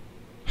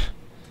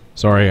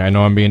sorry, I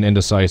know I'm being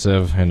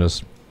indecisive and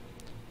just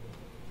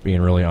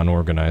being really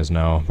unorganized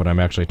now, but I'm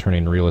actually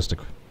turning realistic.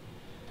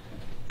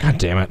 God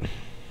damn it.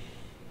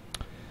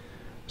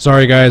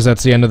 Sorry guys,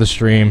 that's the end of the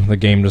stream. The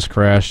game just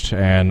crashed,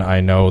 and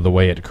I know the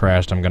way it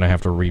crashed, I'm going to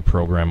have to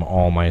reprogram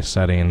all my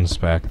settings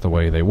back the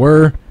way they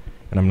were,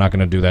 and I'm not going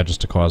to do that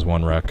just to cause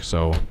one wreck,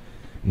 so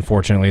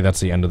unfortunately that's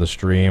the end of the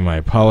stream. I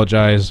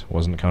apologize.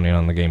 Wasn't counting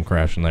on the game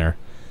crashing there.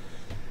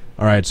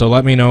 Alright, so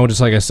let me know.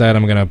 Just like I said,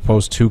 I'm going to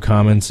post two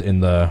comments in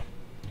the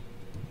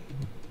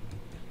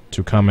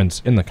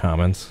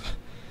comments.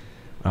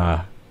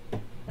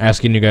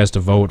 Asking you guys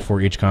to vote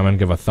for each comment.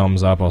 Give a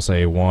thumbs up. I'll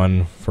say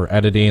one for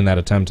editing that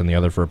attempt and the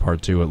other for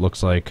part 2. It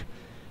looks like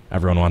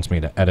everyone wants me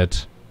to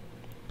edit.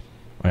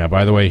 Oh yeah,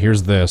 by the way,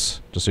 here's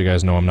this, just so you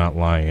guys know I'm not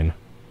lying.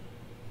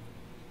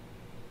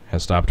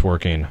 Has stopped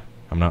working.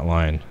 I'm not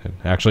lying. It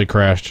actually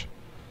crashed.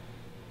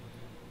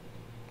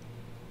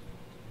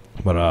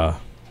 But,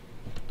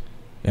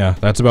 yeah,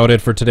 that's about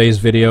it for today's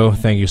video.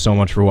 Thank you so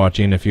much for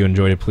watching. If you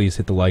enjoyed it, please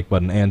hit the like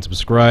button and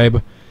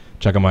subscribe.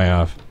 Check out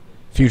my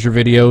future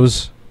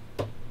videos.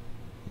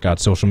 Got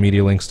social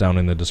media links down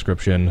in the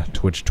description.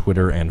 Twitch,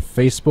 Twitter, and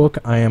Facebook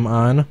I am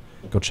on.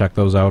 Go check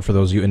those out for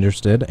those of you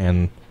interested.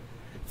 And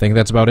I think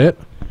that's about it.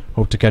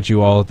 Hope to catch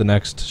you all at the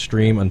next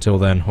stream. Until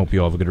then, hope you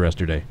all have a good rest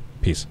of your day.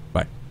 Peace.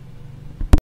 Bye.